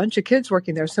there's a bunch of kids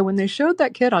working there. So when they showed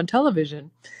that kid on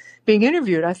television being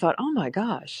interviewed, I thought, oh my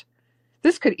gosh,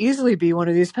 this could easily be one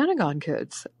of these Pentagon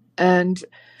kids. And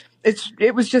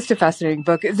it was just a fascinating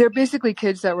book. They're basically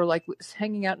kids that were like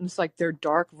hanging out in this like their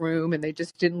dark room and they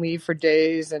just didn't leave for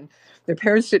days and their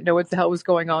parents didn't know what the hell was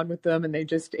going on with them and they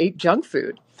just ate junk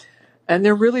food. And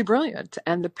they're really brilliant.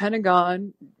 And the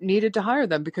Pentagon needed to hire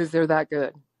them because they're that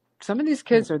good. Some of these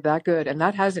kids are that good, and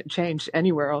that hasn't changed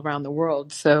anywhere around the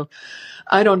world. So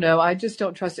I don't know. I just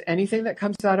don't trust anything that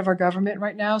comes out of our government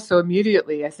right now. So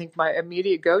immediately, I think my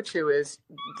immediate go-to is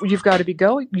you've got to be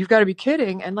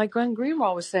kidding. And like Glenn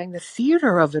Greenwald was saying, the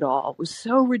theater of it all was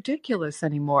so ridiculous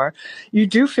anymore. You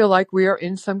do feel like we are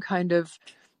in some kind of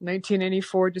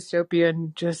 1984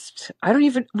 dystopian.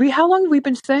 How long have we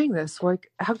been saying this? Like,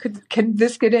 can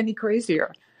this get any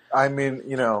crazier? I mean,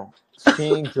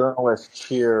 seeing journalists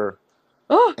cheer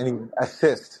and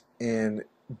assist in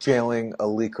jailing a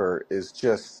leaker is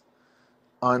just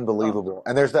unbelievable.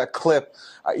 And there's that clip,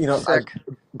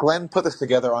 Glenn put this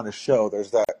together on his show.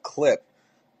 There's that clip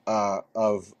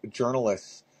of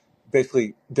journalists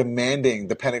basically demanding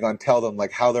the Pentagon tell them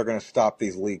like how they're going to stop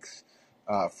these leaks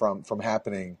from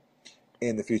happening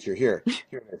in the future. Here's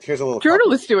a little copy.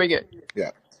 Journalists doing it.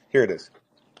 Yeah, here it is.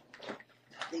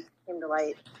 They came to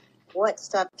light. What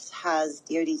steps has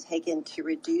DoD taken to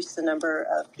reduce the number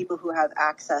of people who have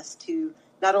access to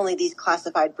not only these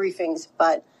classified briefings,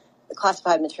 but the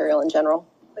classified material in general?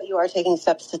 But you are taking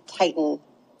steps to tighten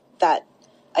that,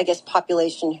 I guess,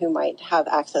 population who might have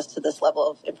access to this level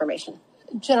of information.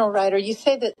 General Ryder, you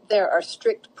say that there are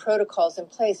strict protocols in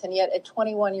place, and yet a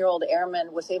 21-year-old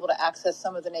airman was able to access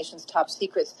some of the nation's top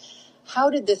secrets. How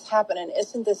did this happen, and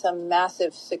isn't this a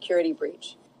massive security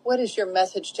breach? What is your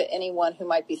message to anyone who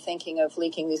might be thinking of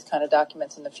leaking these kind of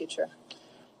documents in the future?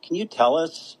 Can you tell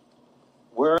us,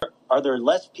 are there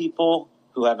less people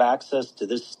who have access to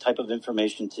this type of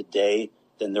information today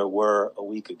than there were a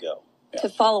week ago? To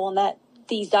follow on that,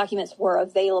 these documents were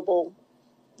available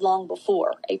long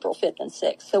before April 5th and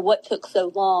 6th. So what took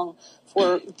so long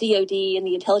for DOD and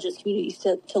the intelligence communities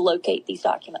to locate these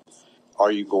documents?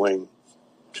 Are you going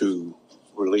to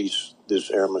release this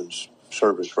airman's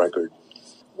service record?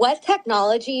 What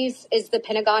technologies is the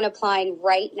Pentagon applying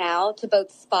right now to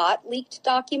both spot leaked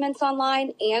documents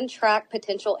online and track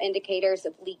potential indicators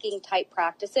of leaking type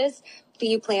practices? Do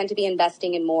you plan to be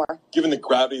investing in more? Given the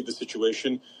gravity of the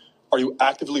situation, are you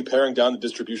actively paring down the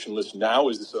distribution list now?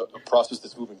 Is this a process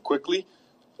that's moving quickly?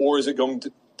 Or is it going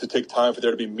to take time for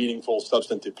there to be meaningful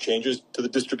substantive changes to the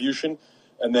distribution?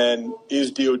 And then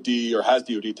is DOD or has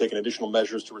DOD taken additional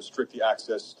measures to restrict the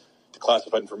access to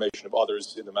classified information of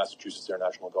others in the Massachusetts Air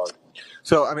National Guard?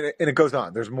 So, I mean, and it goes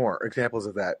on. There's more examples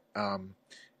of that,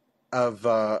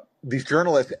 of these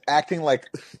journalists acting like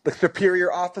the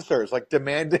superior officers, like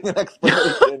demanding an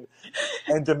explanation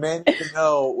and demanding to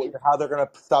know how they're going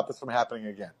to stop this from happening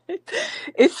again.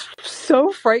 It's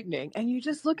so frightening. And you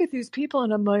just look at these people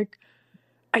and I'm like,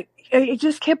 I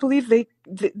just can't believe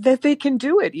that they can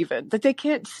do it, even that they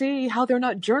can't see how they're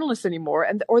not journalists anymore,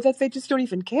 or that they just don't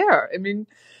even care. I mean,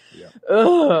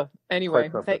 anyway,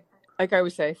 like I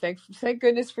would say, thank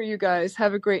goodness for you guys.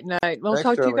 Have a great night. We'll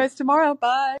talk to you guys tomorrow.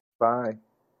 Bye. Bye.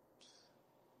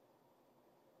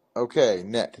 Okay,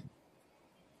 Nick.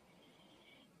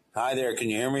 Hi there. Can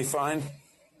you hear me fine?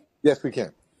 Yes, we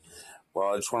can.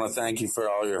 Well, I just want to thank you for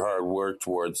all your hard work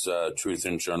towards truth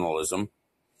in journalism.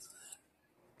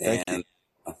 And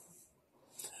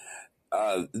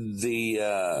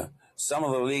some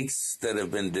of the leaks that have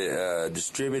been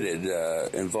distributed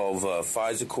involve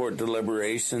FISA court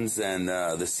deliberations and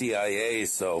the CIA.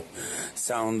 So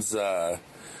sounds a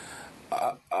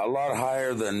lot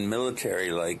higher than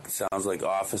military. Sounds like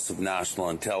Office of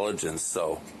National Intelligence.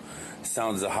 So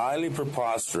sounds highly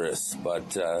preposterous.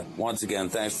 But once again,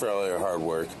 thanks for all your hard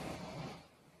work.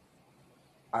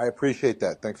 I appreciate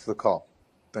that. Thanks for the call.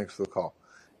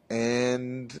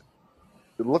 And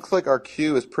it looks like our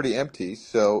queue is pretty empty,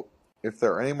 so if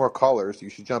there are any more callers, you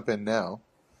should jump in now.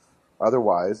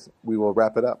 Otherwise, we will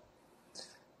wrap it up.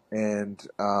 And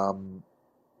I'll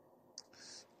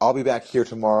be back here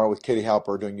tomorrow with Katie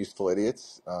Halper doing Useful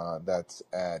Idiots. That's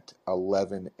at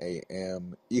 11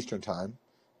 a.m. Eastern Time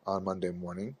on Monday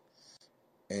morning.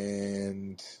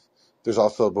 And there's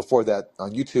also, before that,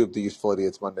 on YouTube, the Useful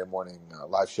Idiots Monday morning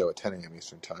live show at 10 a.m.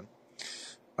 Eastern Time.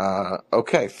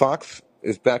 Okay, Fox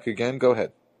is back again. Go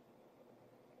ahead.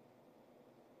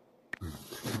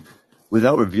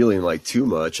 Without revealing too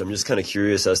much, I'm just kind of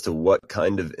curious as to what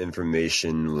kind of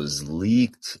information was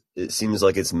leaked. It seems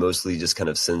like it's mostly just kind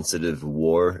of sensitive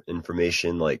war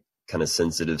information, like kind of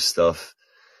sensitive stuff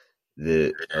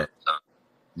that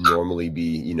normally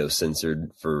be,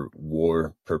 censored for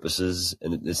war purposes,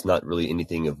 and it's not really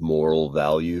anything of moral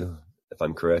value, if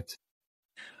I'm correct.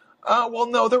 Well,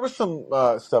 no, there was some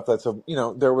stuff that's,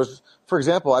 there was, for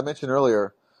example, I mentioned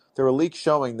earlier, there were leaks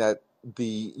showing that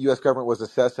the U.S. government was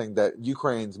assessing that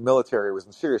Ukraine's military was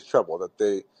in serious trouble, that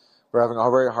they were having a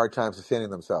very hard time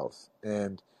sustaining themselves.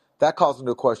 And that calls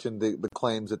into question the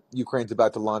claims that Ukraine's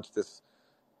about to launch this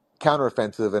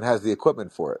counteroffensive and has the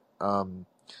equipment for it.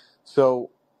 So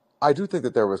I do think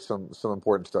that there was some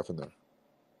important stuff in there.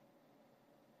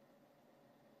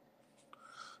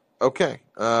 Okay.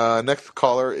 Next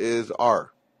caller is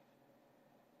R.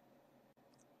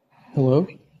 Hello?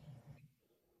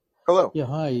 Hello. Yeah,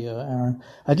 hi, Aaron.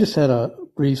 I just had a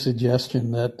brief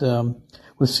suggestion that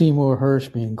with Seymour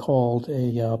Hersh being called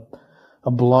a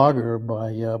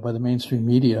blogger by the mainstream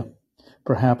media,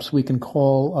 perhaps we can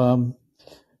call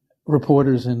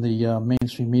reporters in the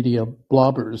mainstream media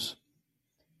blobbers.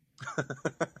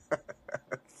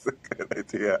 That's a good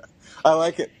idea. I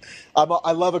like it.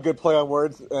 I love a good play on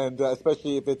words, and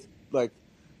especially if it's like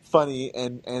funny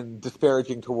and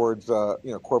disparaging towards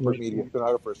corporate media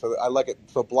stenographers. So I like it.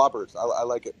 So blobbers, I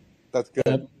like it. That's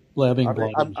good. Blabbing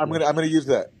bloggers. I'm gonna use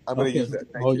that. I'm gonna Okay. use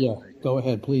that. Thank Oh you. yeah. Go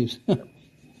ahead, please.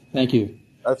 Thank you.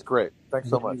 That's great. Thanks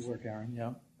so much. Good work, Aaron.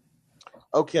 Yeah.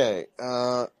 Okay.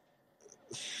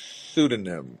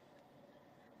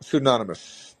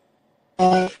 Pseudonymous.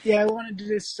 Yeah, I wanted to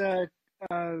just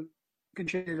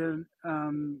contribute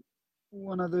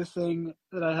one other thing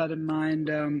that I had in mind.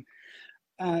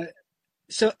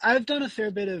 So I've done a fair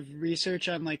bit of research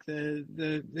on like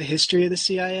the history of the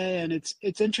CIA, and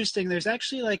it's interesting. There's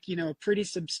actually like a pretty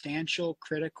substantial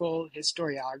critical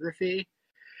historiography,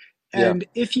 Yeah. and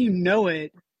if you know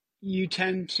it, you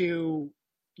tend to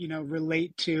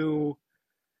relate to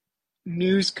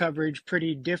news coverage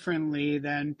pretty differently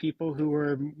than people who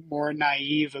are more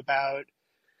naive about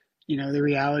the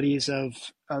realities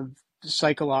of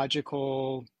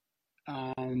psychological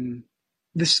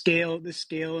the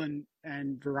scale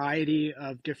and variety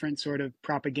of different sort of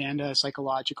propaganda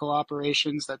psychological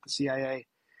operations that the CIA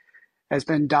has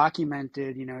been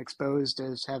documented, exposed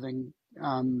as having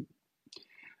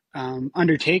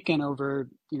undertaken over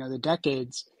the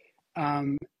decades,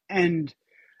 and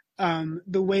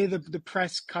the way the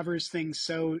press covers things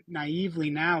so naively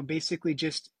now, basically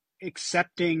just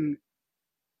accepting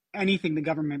anything the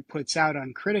government puts out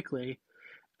uncritically,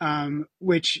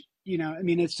 which I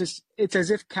mean, it's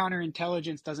as if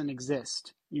counterintelligence doesn't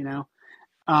exist,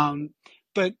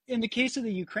 but in the case of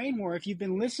the Ukraine war, if you've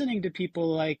been listening to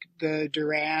people like the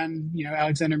Duran,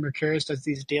 Alexander Mercouris does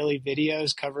these daily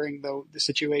videos covering the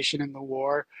situation in the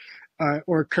war,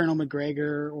 or Colonel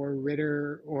McGregor or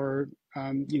Ritter or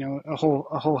a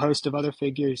whole host of other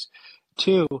figures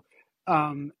too.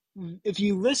 If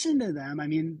you listen to them, I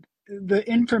mean, the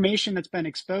information that's been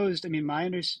exposed. I mean,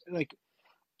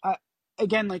 uh,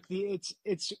 again, like it's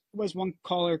was one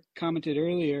caller commented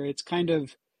earlier. It's kind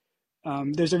of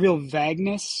there's a real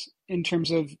vagueness in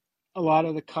terms of a lot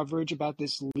of the coverage about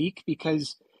this leak,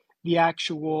 because the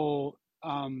actual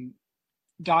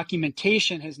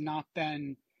documentation has not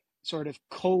been sort of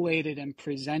collated and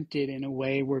presented in a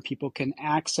way where people can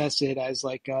access it as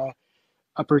like a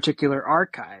particular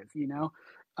archive,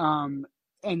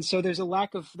 and so there's a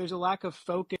lack of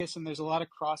focus, and there's a lot of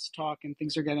crosstalk, and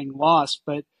things are getting lost.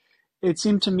 But it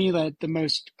seemed to me that the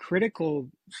most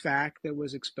critical fact that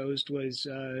was exposed was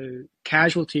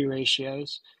casualty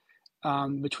ratios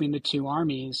between the two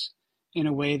armies in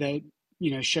a way that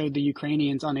showed the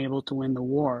Ukrainians unable to win the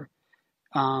war,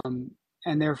 and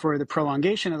therefore the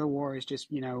prolongation of the war is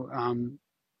just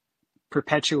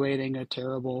perpetuating a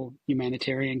terrible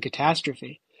humanitarian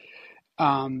catastrophe,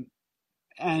 and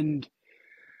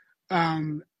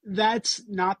that's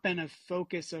not been a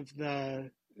focus of the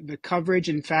coverage.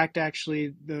 In fact,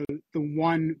 actually, it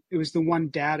was the one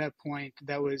data point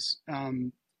that was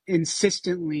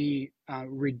insistently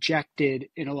rejected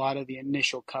in a lot of the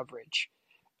initial coverage.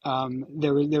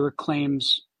 There were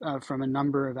claims from a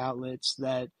number of outlets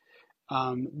that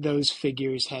those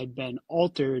figures had been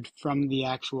altered from the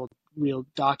actual real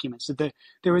documents. So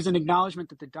there was an acknowledgement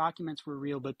that the documents were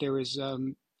real, but there was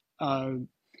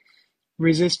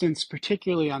resistance,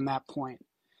 particularly on that point.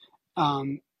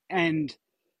 And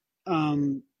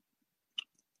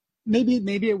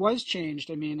maybe it was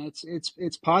changed. I mean,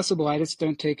 it's possible. I just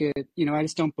don't take it. I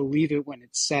just don't believe it when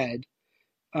it's said.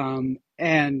 And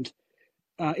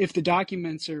if the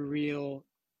documents are real,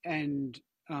 and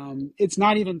it's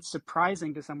not even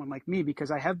surprising to someone like me,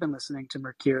 because I have been listening to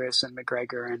Mercouris and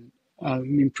McGregor, and I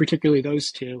mean, particularly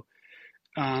those two,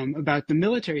 about the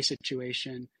military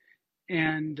situation.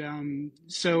 And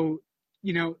so,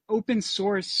 open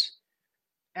source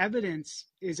evidence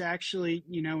is actually,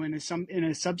 in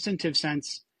a substantive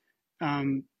sense,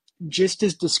 just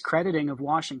as discrediting of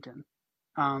Washington.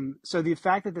 So the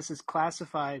fact that this is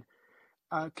classified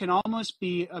can almost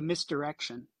be a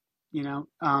misdirection.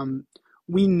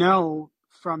 We know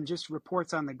from just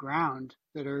reports on the ground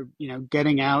that are,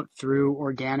 getting out through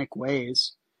organic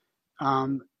ways,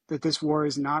 that this war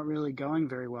is not really going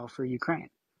very well for Ukraine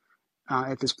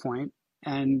at this point.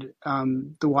 And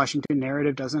the Washington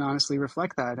narrative doesn't honestly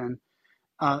reflect that. And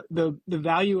the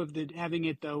value of having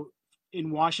it, though,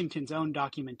 in Washington's own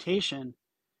documentation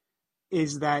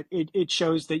is that it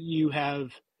shows that you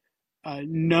have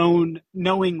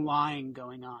knowing lying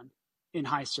going on in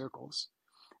high circles.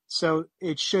 So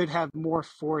it should have more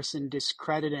force in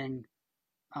discrediting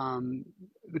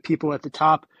the people at the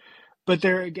top. But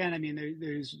there again, I mean,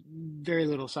 there's very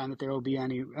little sign that there will be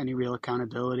any real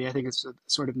accountability. I think it's a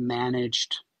sort of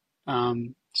managed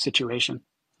situation.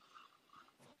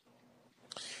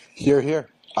 Here.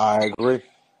 I agree.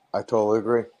 I totally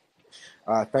agree.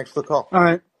 Thanks for the call. All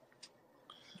right.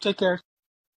 Take care.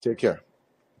 Take care.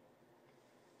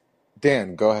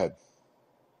 Dan, go ahead.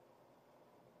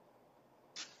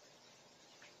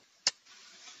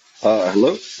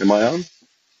 Hello, am I on?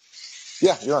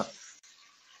 Yeah, you're on.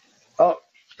 Oh,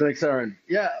 thanks, Aaron.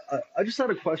 Yeah, I just had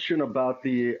a question about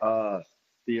the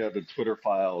Twitter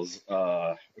files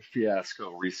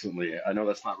fiasco recently. I know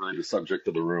that's not really the subject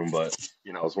of the room, but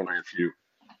I was wondering if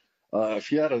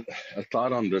you had a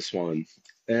thought on this one.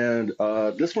 And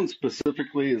this one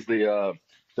specifically is the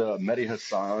Mehdi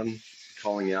Hassan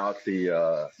calling out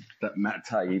that Matt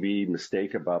Taibbi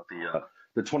mistake about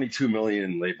the 22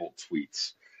 million labeled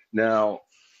tweets. Now,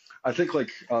 I think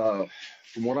from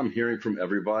what I'm hearing from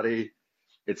everybody,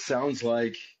 it sounds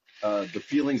like the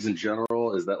feelings in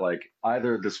general is that like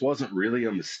either this wasn't really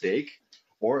a mistake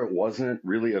or it wasn't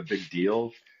really a big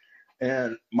deal.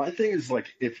 And my thing is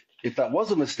like if that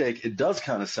was a mistake, it does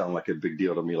kind of sound like a big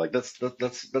deal to me. Like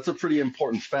that's a pretty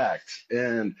important fact,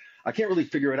 and I can't really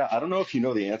figure it out. I don't know if you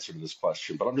know the answer to this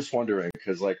question, but I'm just wondering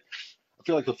because like I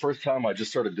feel like the first time I just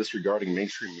started disregarding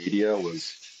mainstream media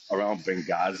was around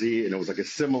Benghazi, and it was like a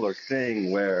similar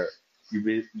thing where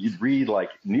you'd read like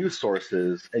news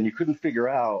sources and you couldn't figure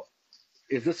out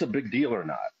is this a big deal or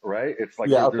not, right? It's like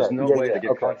Yeah, there's okay. no Yeah, way yeah, to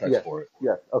get okay. context Yes, for it.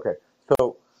 yes, okay.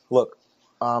 So, look,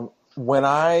 when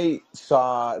I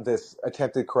saw this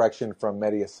attempted correction from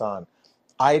Mehdi Hassan,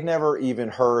 I had never even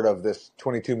heard of this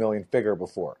 22 million figure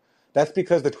before. That's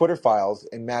because the Twitter files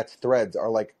in Matt's threads are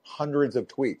like hundreds of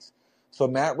tweets. So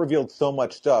Matt revealed so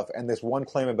much stuff, and this one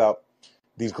claim about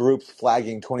these groups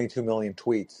flagging 22 million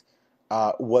tweets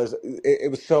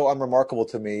it was so unremarkable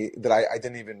to me that I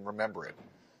didn't even remember it.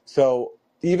 So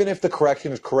even if the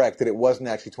correction is correct that it wasn't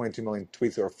actually 22 million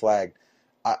tweets that were flagged,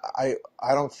 I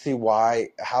don't see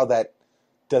how that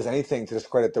does anything to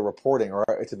discredit the reporting, or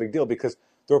it's a big deal because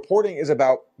the reporting is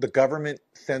about the government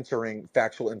censoring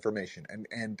factual information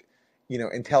and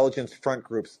intelligence front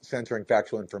groups censoring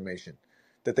factual information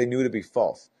that they knew to be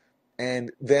false.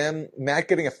 And them, Matt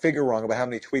getting a figure wrong about how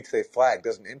many tweets they flagged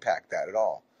doesn't impact that at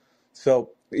all. So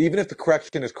even if the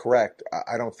correction is correct,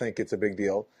 I don't think it's a big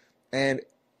deal. And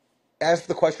as for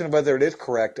the question of whether it is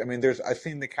correct, I mean, I've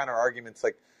seen the counter arguments.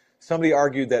 Like somebody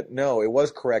argued that no, it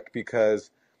was correct because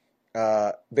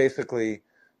basically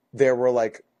there were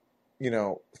like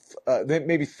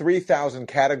maybe 3,000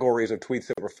 categories of tweets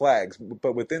that were flags,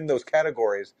 but within those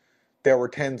categories, there were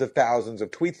tens of thousands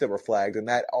of tweets that were flagged, and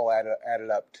that all added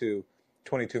up to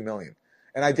 22 million.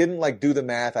 And I didn't like do the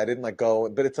math. I didn't like go,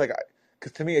 but it's like,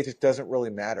 because to me, it just doesn't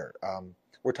really matter.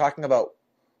 We're talking about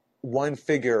one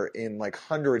figure in like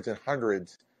hundreds and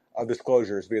hundreds of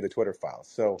disclosures via the Twitter files.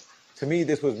 So to me,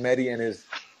 this was Mehdi and his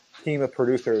team of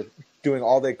producers doing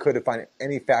all they could to find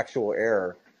any factual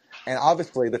error. And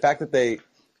obviously, the fact that they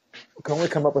could only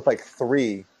come up with like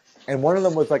three, and one of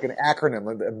them was like an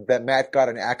acronym that Matt got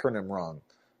an acronym wrong.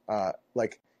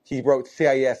 Like he wrote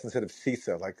CIS instead of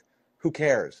CISA. Like, who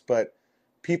cares? But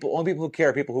only people who care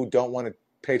are people who don't want to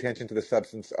pay attention to the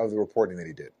substance of the reporting that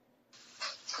he did.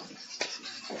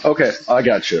 Okay, I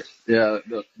got you. Yeah,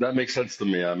 that makes sense to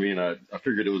me. I mean, I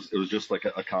figured it was just like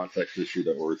a context issue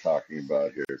that we're talking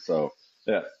about here. So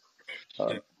yeah,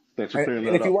 thanks for clearing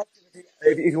And that up.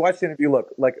 if you watch the interview,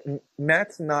 look, like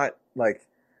Matt's not like,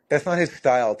 that's not his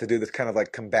style to do this kind of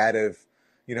like combative,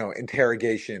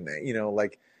 interrogation,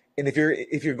 like, and if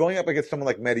you're going up against someone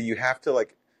like Mehdi, you have to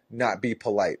like not be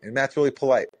polite, and Matt's really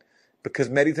polite because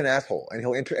Mehdi's an asshole, and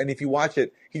and if you watch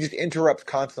it, he just interrupts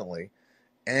constantly,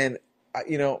 and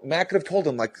Matt could have told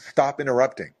him like stop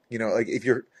interrupting, like if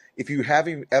you have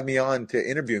me on to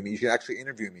interview me, you should actually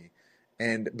interview me.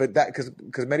 But that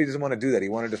because Mehdi doesn't want to do that. He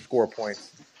wanted to score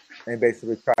points and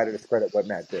basically try to discredit what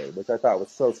Matt did, which I thought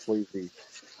was so sleazy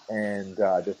and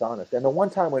dishonest. And the one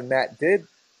time when Matt did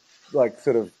like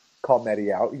sort of call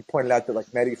Mehdi out, he pointed out that like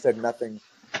Mehdi said nothing.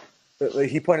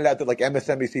 He pointed out that like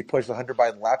MSNBC pushed the Hunter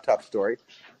Biden laptop story.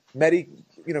 Mehdi,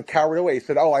 cowered away. He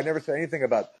said, "Oh, I never said anything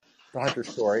about the Hunter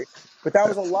story," but that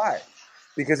was a lie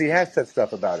because he has said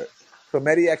stuff about it. So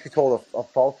Mehdi actually told a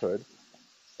falsehood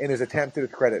in his attempt to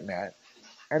discredit Matt.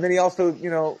 And then he also,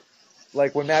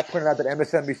 like when Matt pointed out that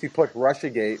MSNBC pushed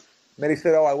Russiagate, Mehdi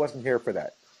said, "Oh, I wasn't here for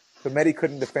that." So Mehdi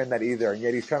couldn't defend that either, and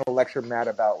yet he's trying to lecture Matt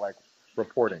about like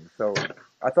reporting. So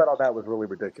I thought all that was really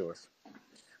ridiculous.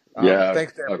 Yeah,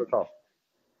 Thanks, Dan, for the call.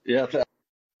 Yeah.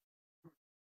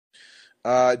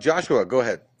 Joshua, go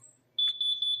ahead.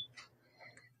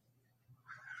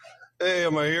 Hey,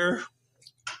 am I here?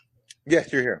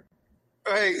 Yes, you're here.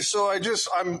 Hey, so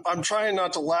I'm trying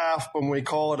not to laugh when we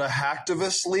call it a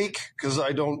hacktivist leak because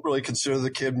I don't really consider the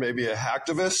kid maybe a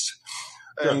hacktivist.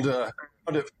 Sure. And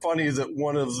found it funny that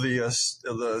one of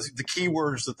the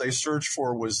keywords that they searched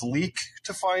for was leak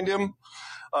to find him.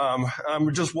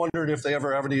 I'm just wondering if they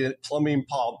ever have any plumbing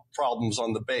problems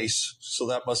on the base. So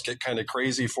that must get kind of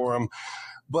crazy for them.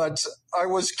 But I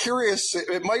was curious,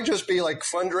 it might just be like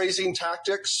fundraising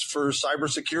tactics for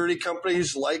cybersecurity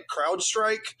companies like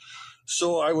CrowdStrike.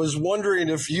 So I was wondering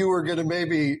if you were going to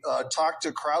maybe talk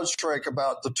to CrowdStrike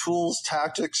about the tools,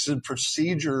 tactics, and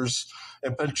procedures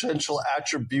and potential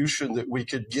attribution that we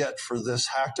could get for this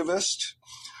hacktivist.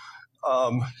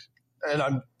 And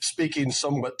I'm speaking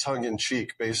somewhat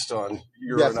tongue-in-cheek based on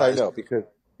your Yes, I analysis. know,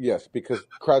 because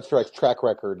CrowdStrike's track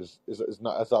record is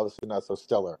obviously not so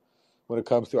stellar when it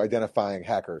comes to identifying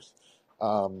hackers.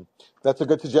 That's a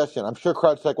good suggestion. I'm sure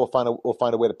CrowdStrike will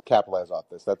find a way to capitalize off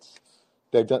this.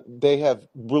 They have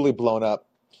really blown up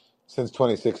since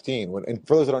 2016. And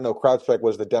for those that don't know, CrowdStrike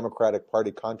was the Democratic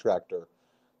Party contractor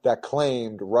that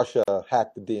claimed Russia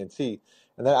hacked the DNC,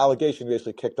 and that allegation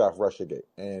basically kicked off Russiagate.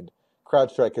 And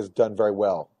CrowdStrike has done very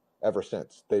well ever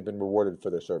since. They've been rewarded for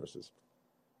their services.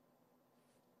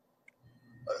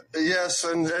 Yes,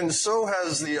 and so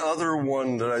has the other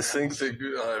one that I think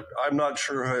that I'm not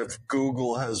sure if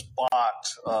Google has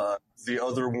bought the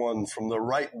other one from the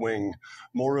right wing,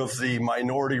 more of the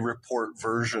Minority Report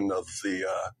version of the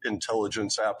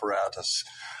intelligence apparatus.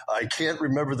 I can't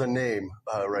remember the name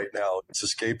right now. It's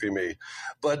escaping me.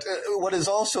 But what is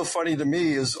also funny to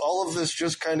me is all of this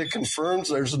just kind of confirms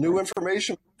there's new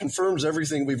information, confirms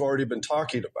everything we've already been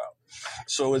talking about.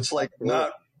 So it's like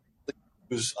not.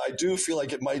 I do feel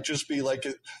like it might just be like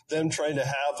them trying to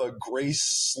have a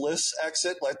graceless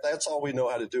exit. Like that's all we know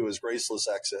how to do is graceless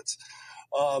exits.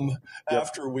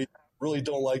 After we really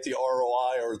don't like the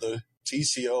ROI or the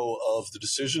TCO of the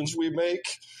decisions we make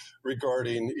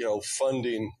regarding,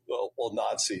 funding, well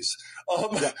Nazis.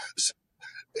 So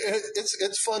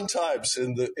it's fun times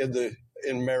in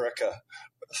America.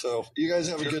 So you guys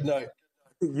have a good night.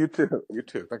 You too.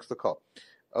 Thanks for the call.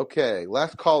 Okay,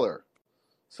 last caller,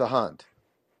 Sahant.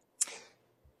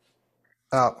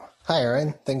 Hi,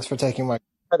 Aaron. Thanks for taking my.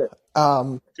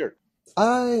 Sure.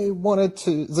 I wanted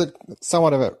to, it's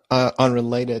somewhat of an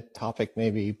unrelated topic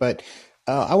maybe, but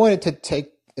I wanted to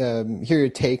hear your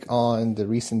take on the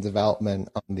recent development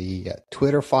on the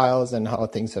Twitter files and how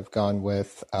things have gone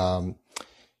with, Elon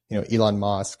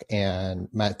Musk and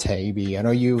Matt Taibbi. I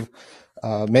know you've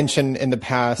mentioned in the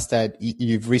past that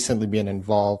you've recently been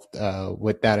involved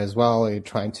with that as well. You're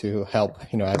trying to help,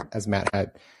 as Matt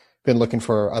had been looking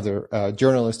for other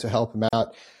journalists to help him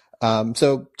out.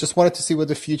 So just wanted to see what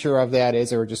the future of that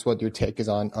is, or just what your take is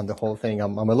on the whole thing.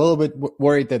 I'm a little bit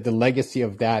worried that the legacy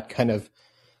of that kind of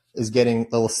is getting a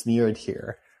little smeared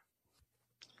here.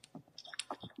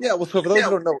 Yeah, well, so for those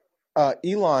who don't know,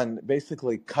 Elon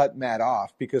basically cut Matt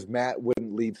off because Matt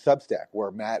wouldn't leave Substack, where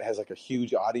Matt has like a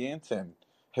huge audience and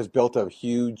has built a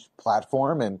huge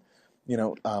platform, and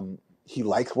he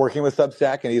likes working with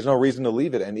Substack, and he has no reason to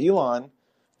leave it. And Elon,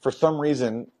 for some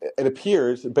reason, it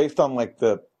appears, based on like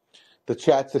the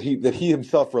chats that he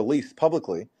himself released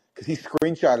publicly, because he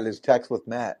screenshotted his text with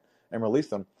Matt and released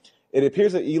them, it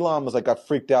appears that Elon got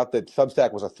freaked out that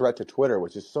Substack was a threat to Twitter,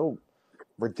 which is so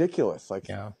ridiculous.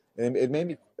 It made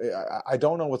me. I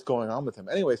don't know what's going on with him.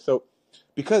 Anyway, so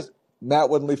because Matt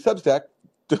wouldn't leave Substack,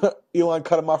 Elon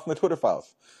cut him off from the Twitter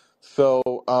files.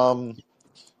 So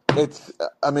it's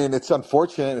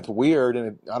unfortunate. It's weird,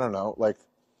 and I don't know.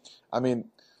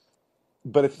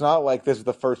 But it's not like this is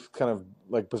the first kind of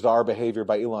bizarre behavior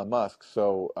by Elon Musk.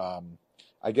 So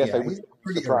I guess he's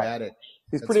pretty erratic.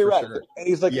 He's pretty erratic, sure. And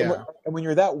he's like, and when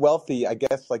you're that wealthy, I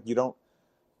guess you don't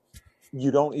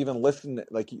even listen.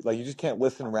 You just can't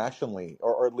listen rationally,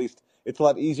 or at least it's a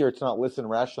lot easier to not listen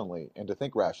rationally and to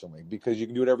think rationally because you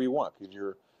can do whatever you want because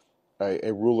you're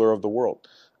a ruler of the world.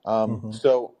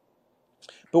 So,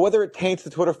 but whether it taints the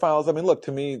Twitter files, look,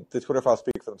 to me, the Twitter files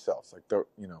speak for themselves.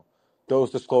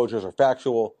 Those disclosures are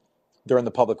factual; they're in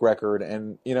the public record,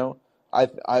 and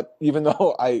I even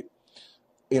though I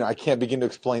can't begin to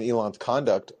explain Elon's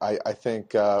conduct, I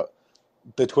think the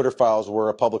Twitter files were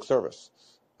a public service,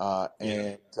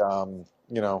 and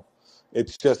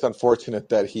it's just unfortunate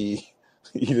that he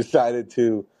decided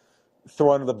to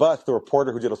throw under the bus the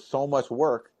reporter who did so much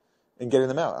work in getting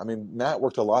them out. Matt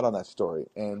worked a lot on that story,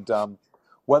 and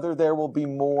whether there will be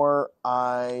more,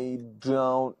 I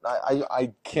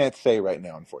can't say right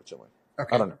now, unfortunately.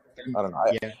 Okay. I don't know.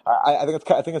 Yeah. I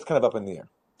think it's kind of up in the air,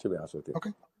 to be honest with you.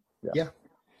 Okay. Yeah.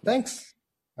 Thanks.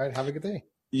 All right. Have a good day.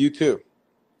 You too.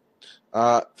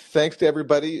 Thanks to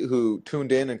everybody who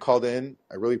tuned in and called in.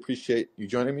 I really appreciate you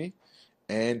joining me,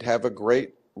 and have a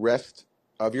great rest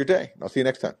of your day. I'll see you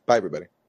next time. Bye, everybody.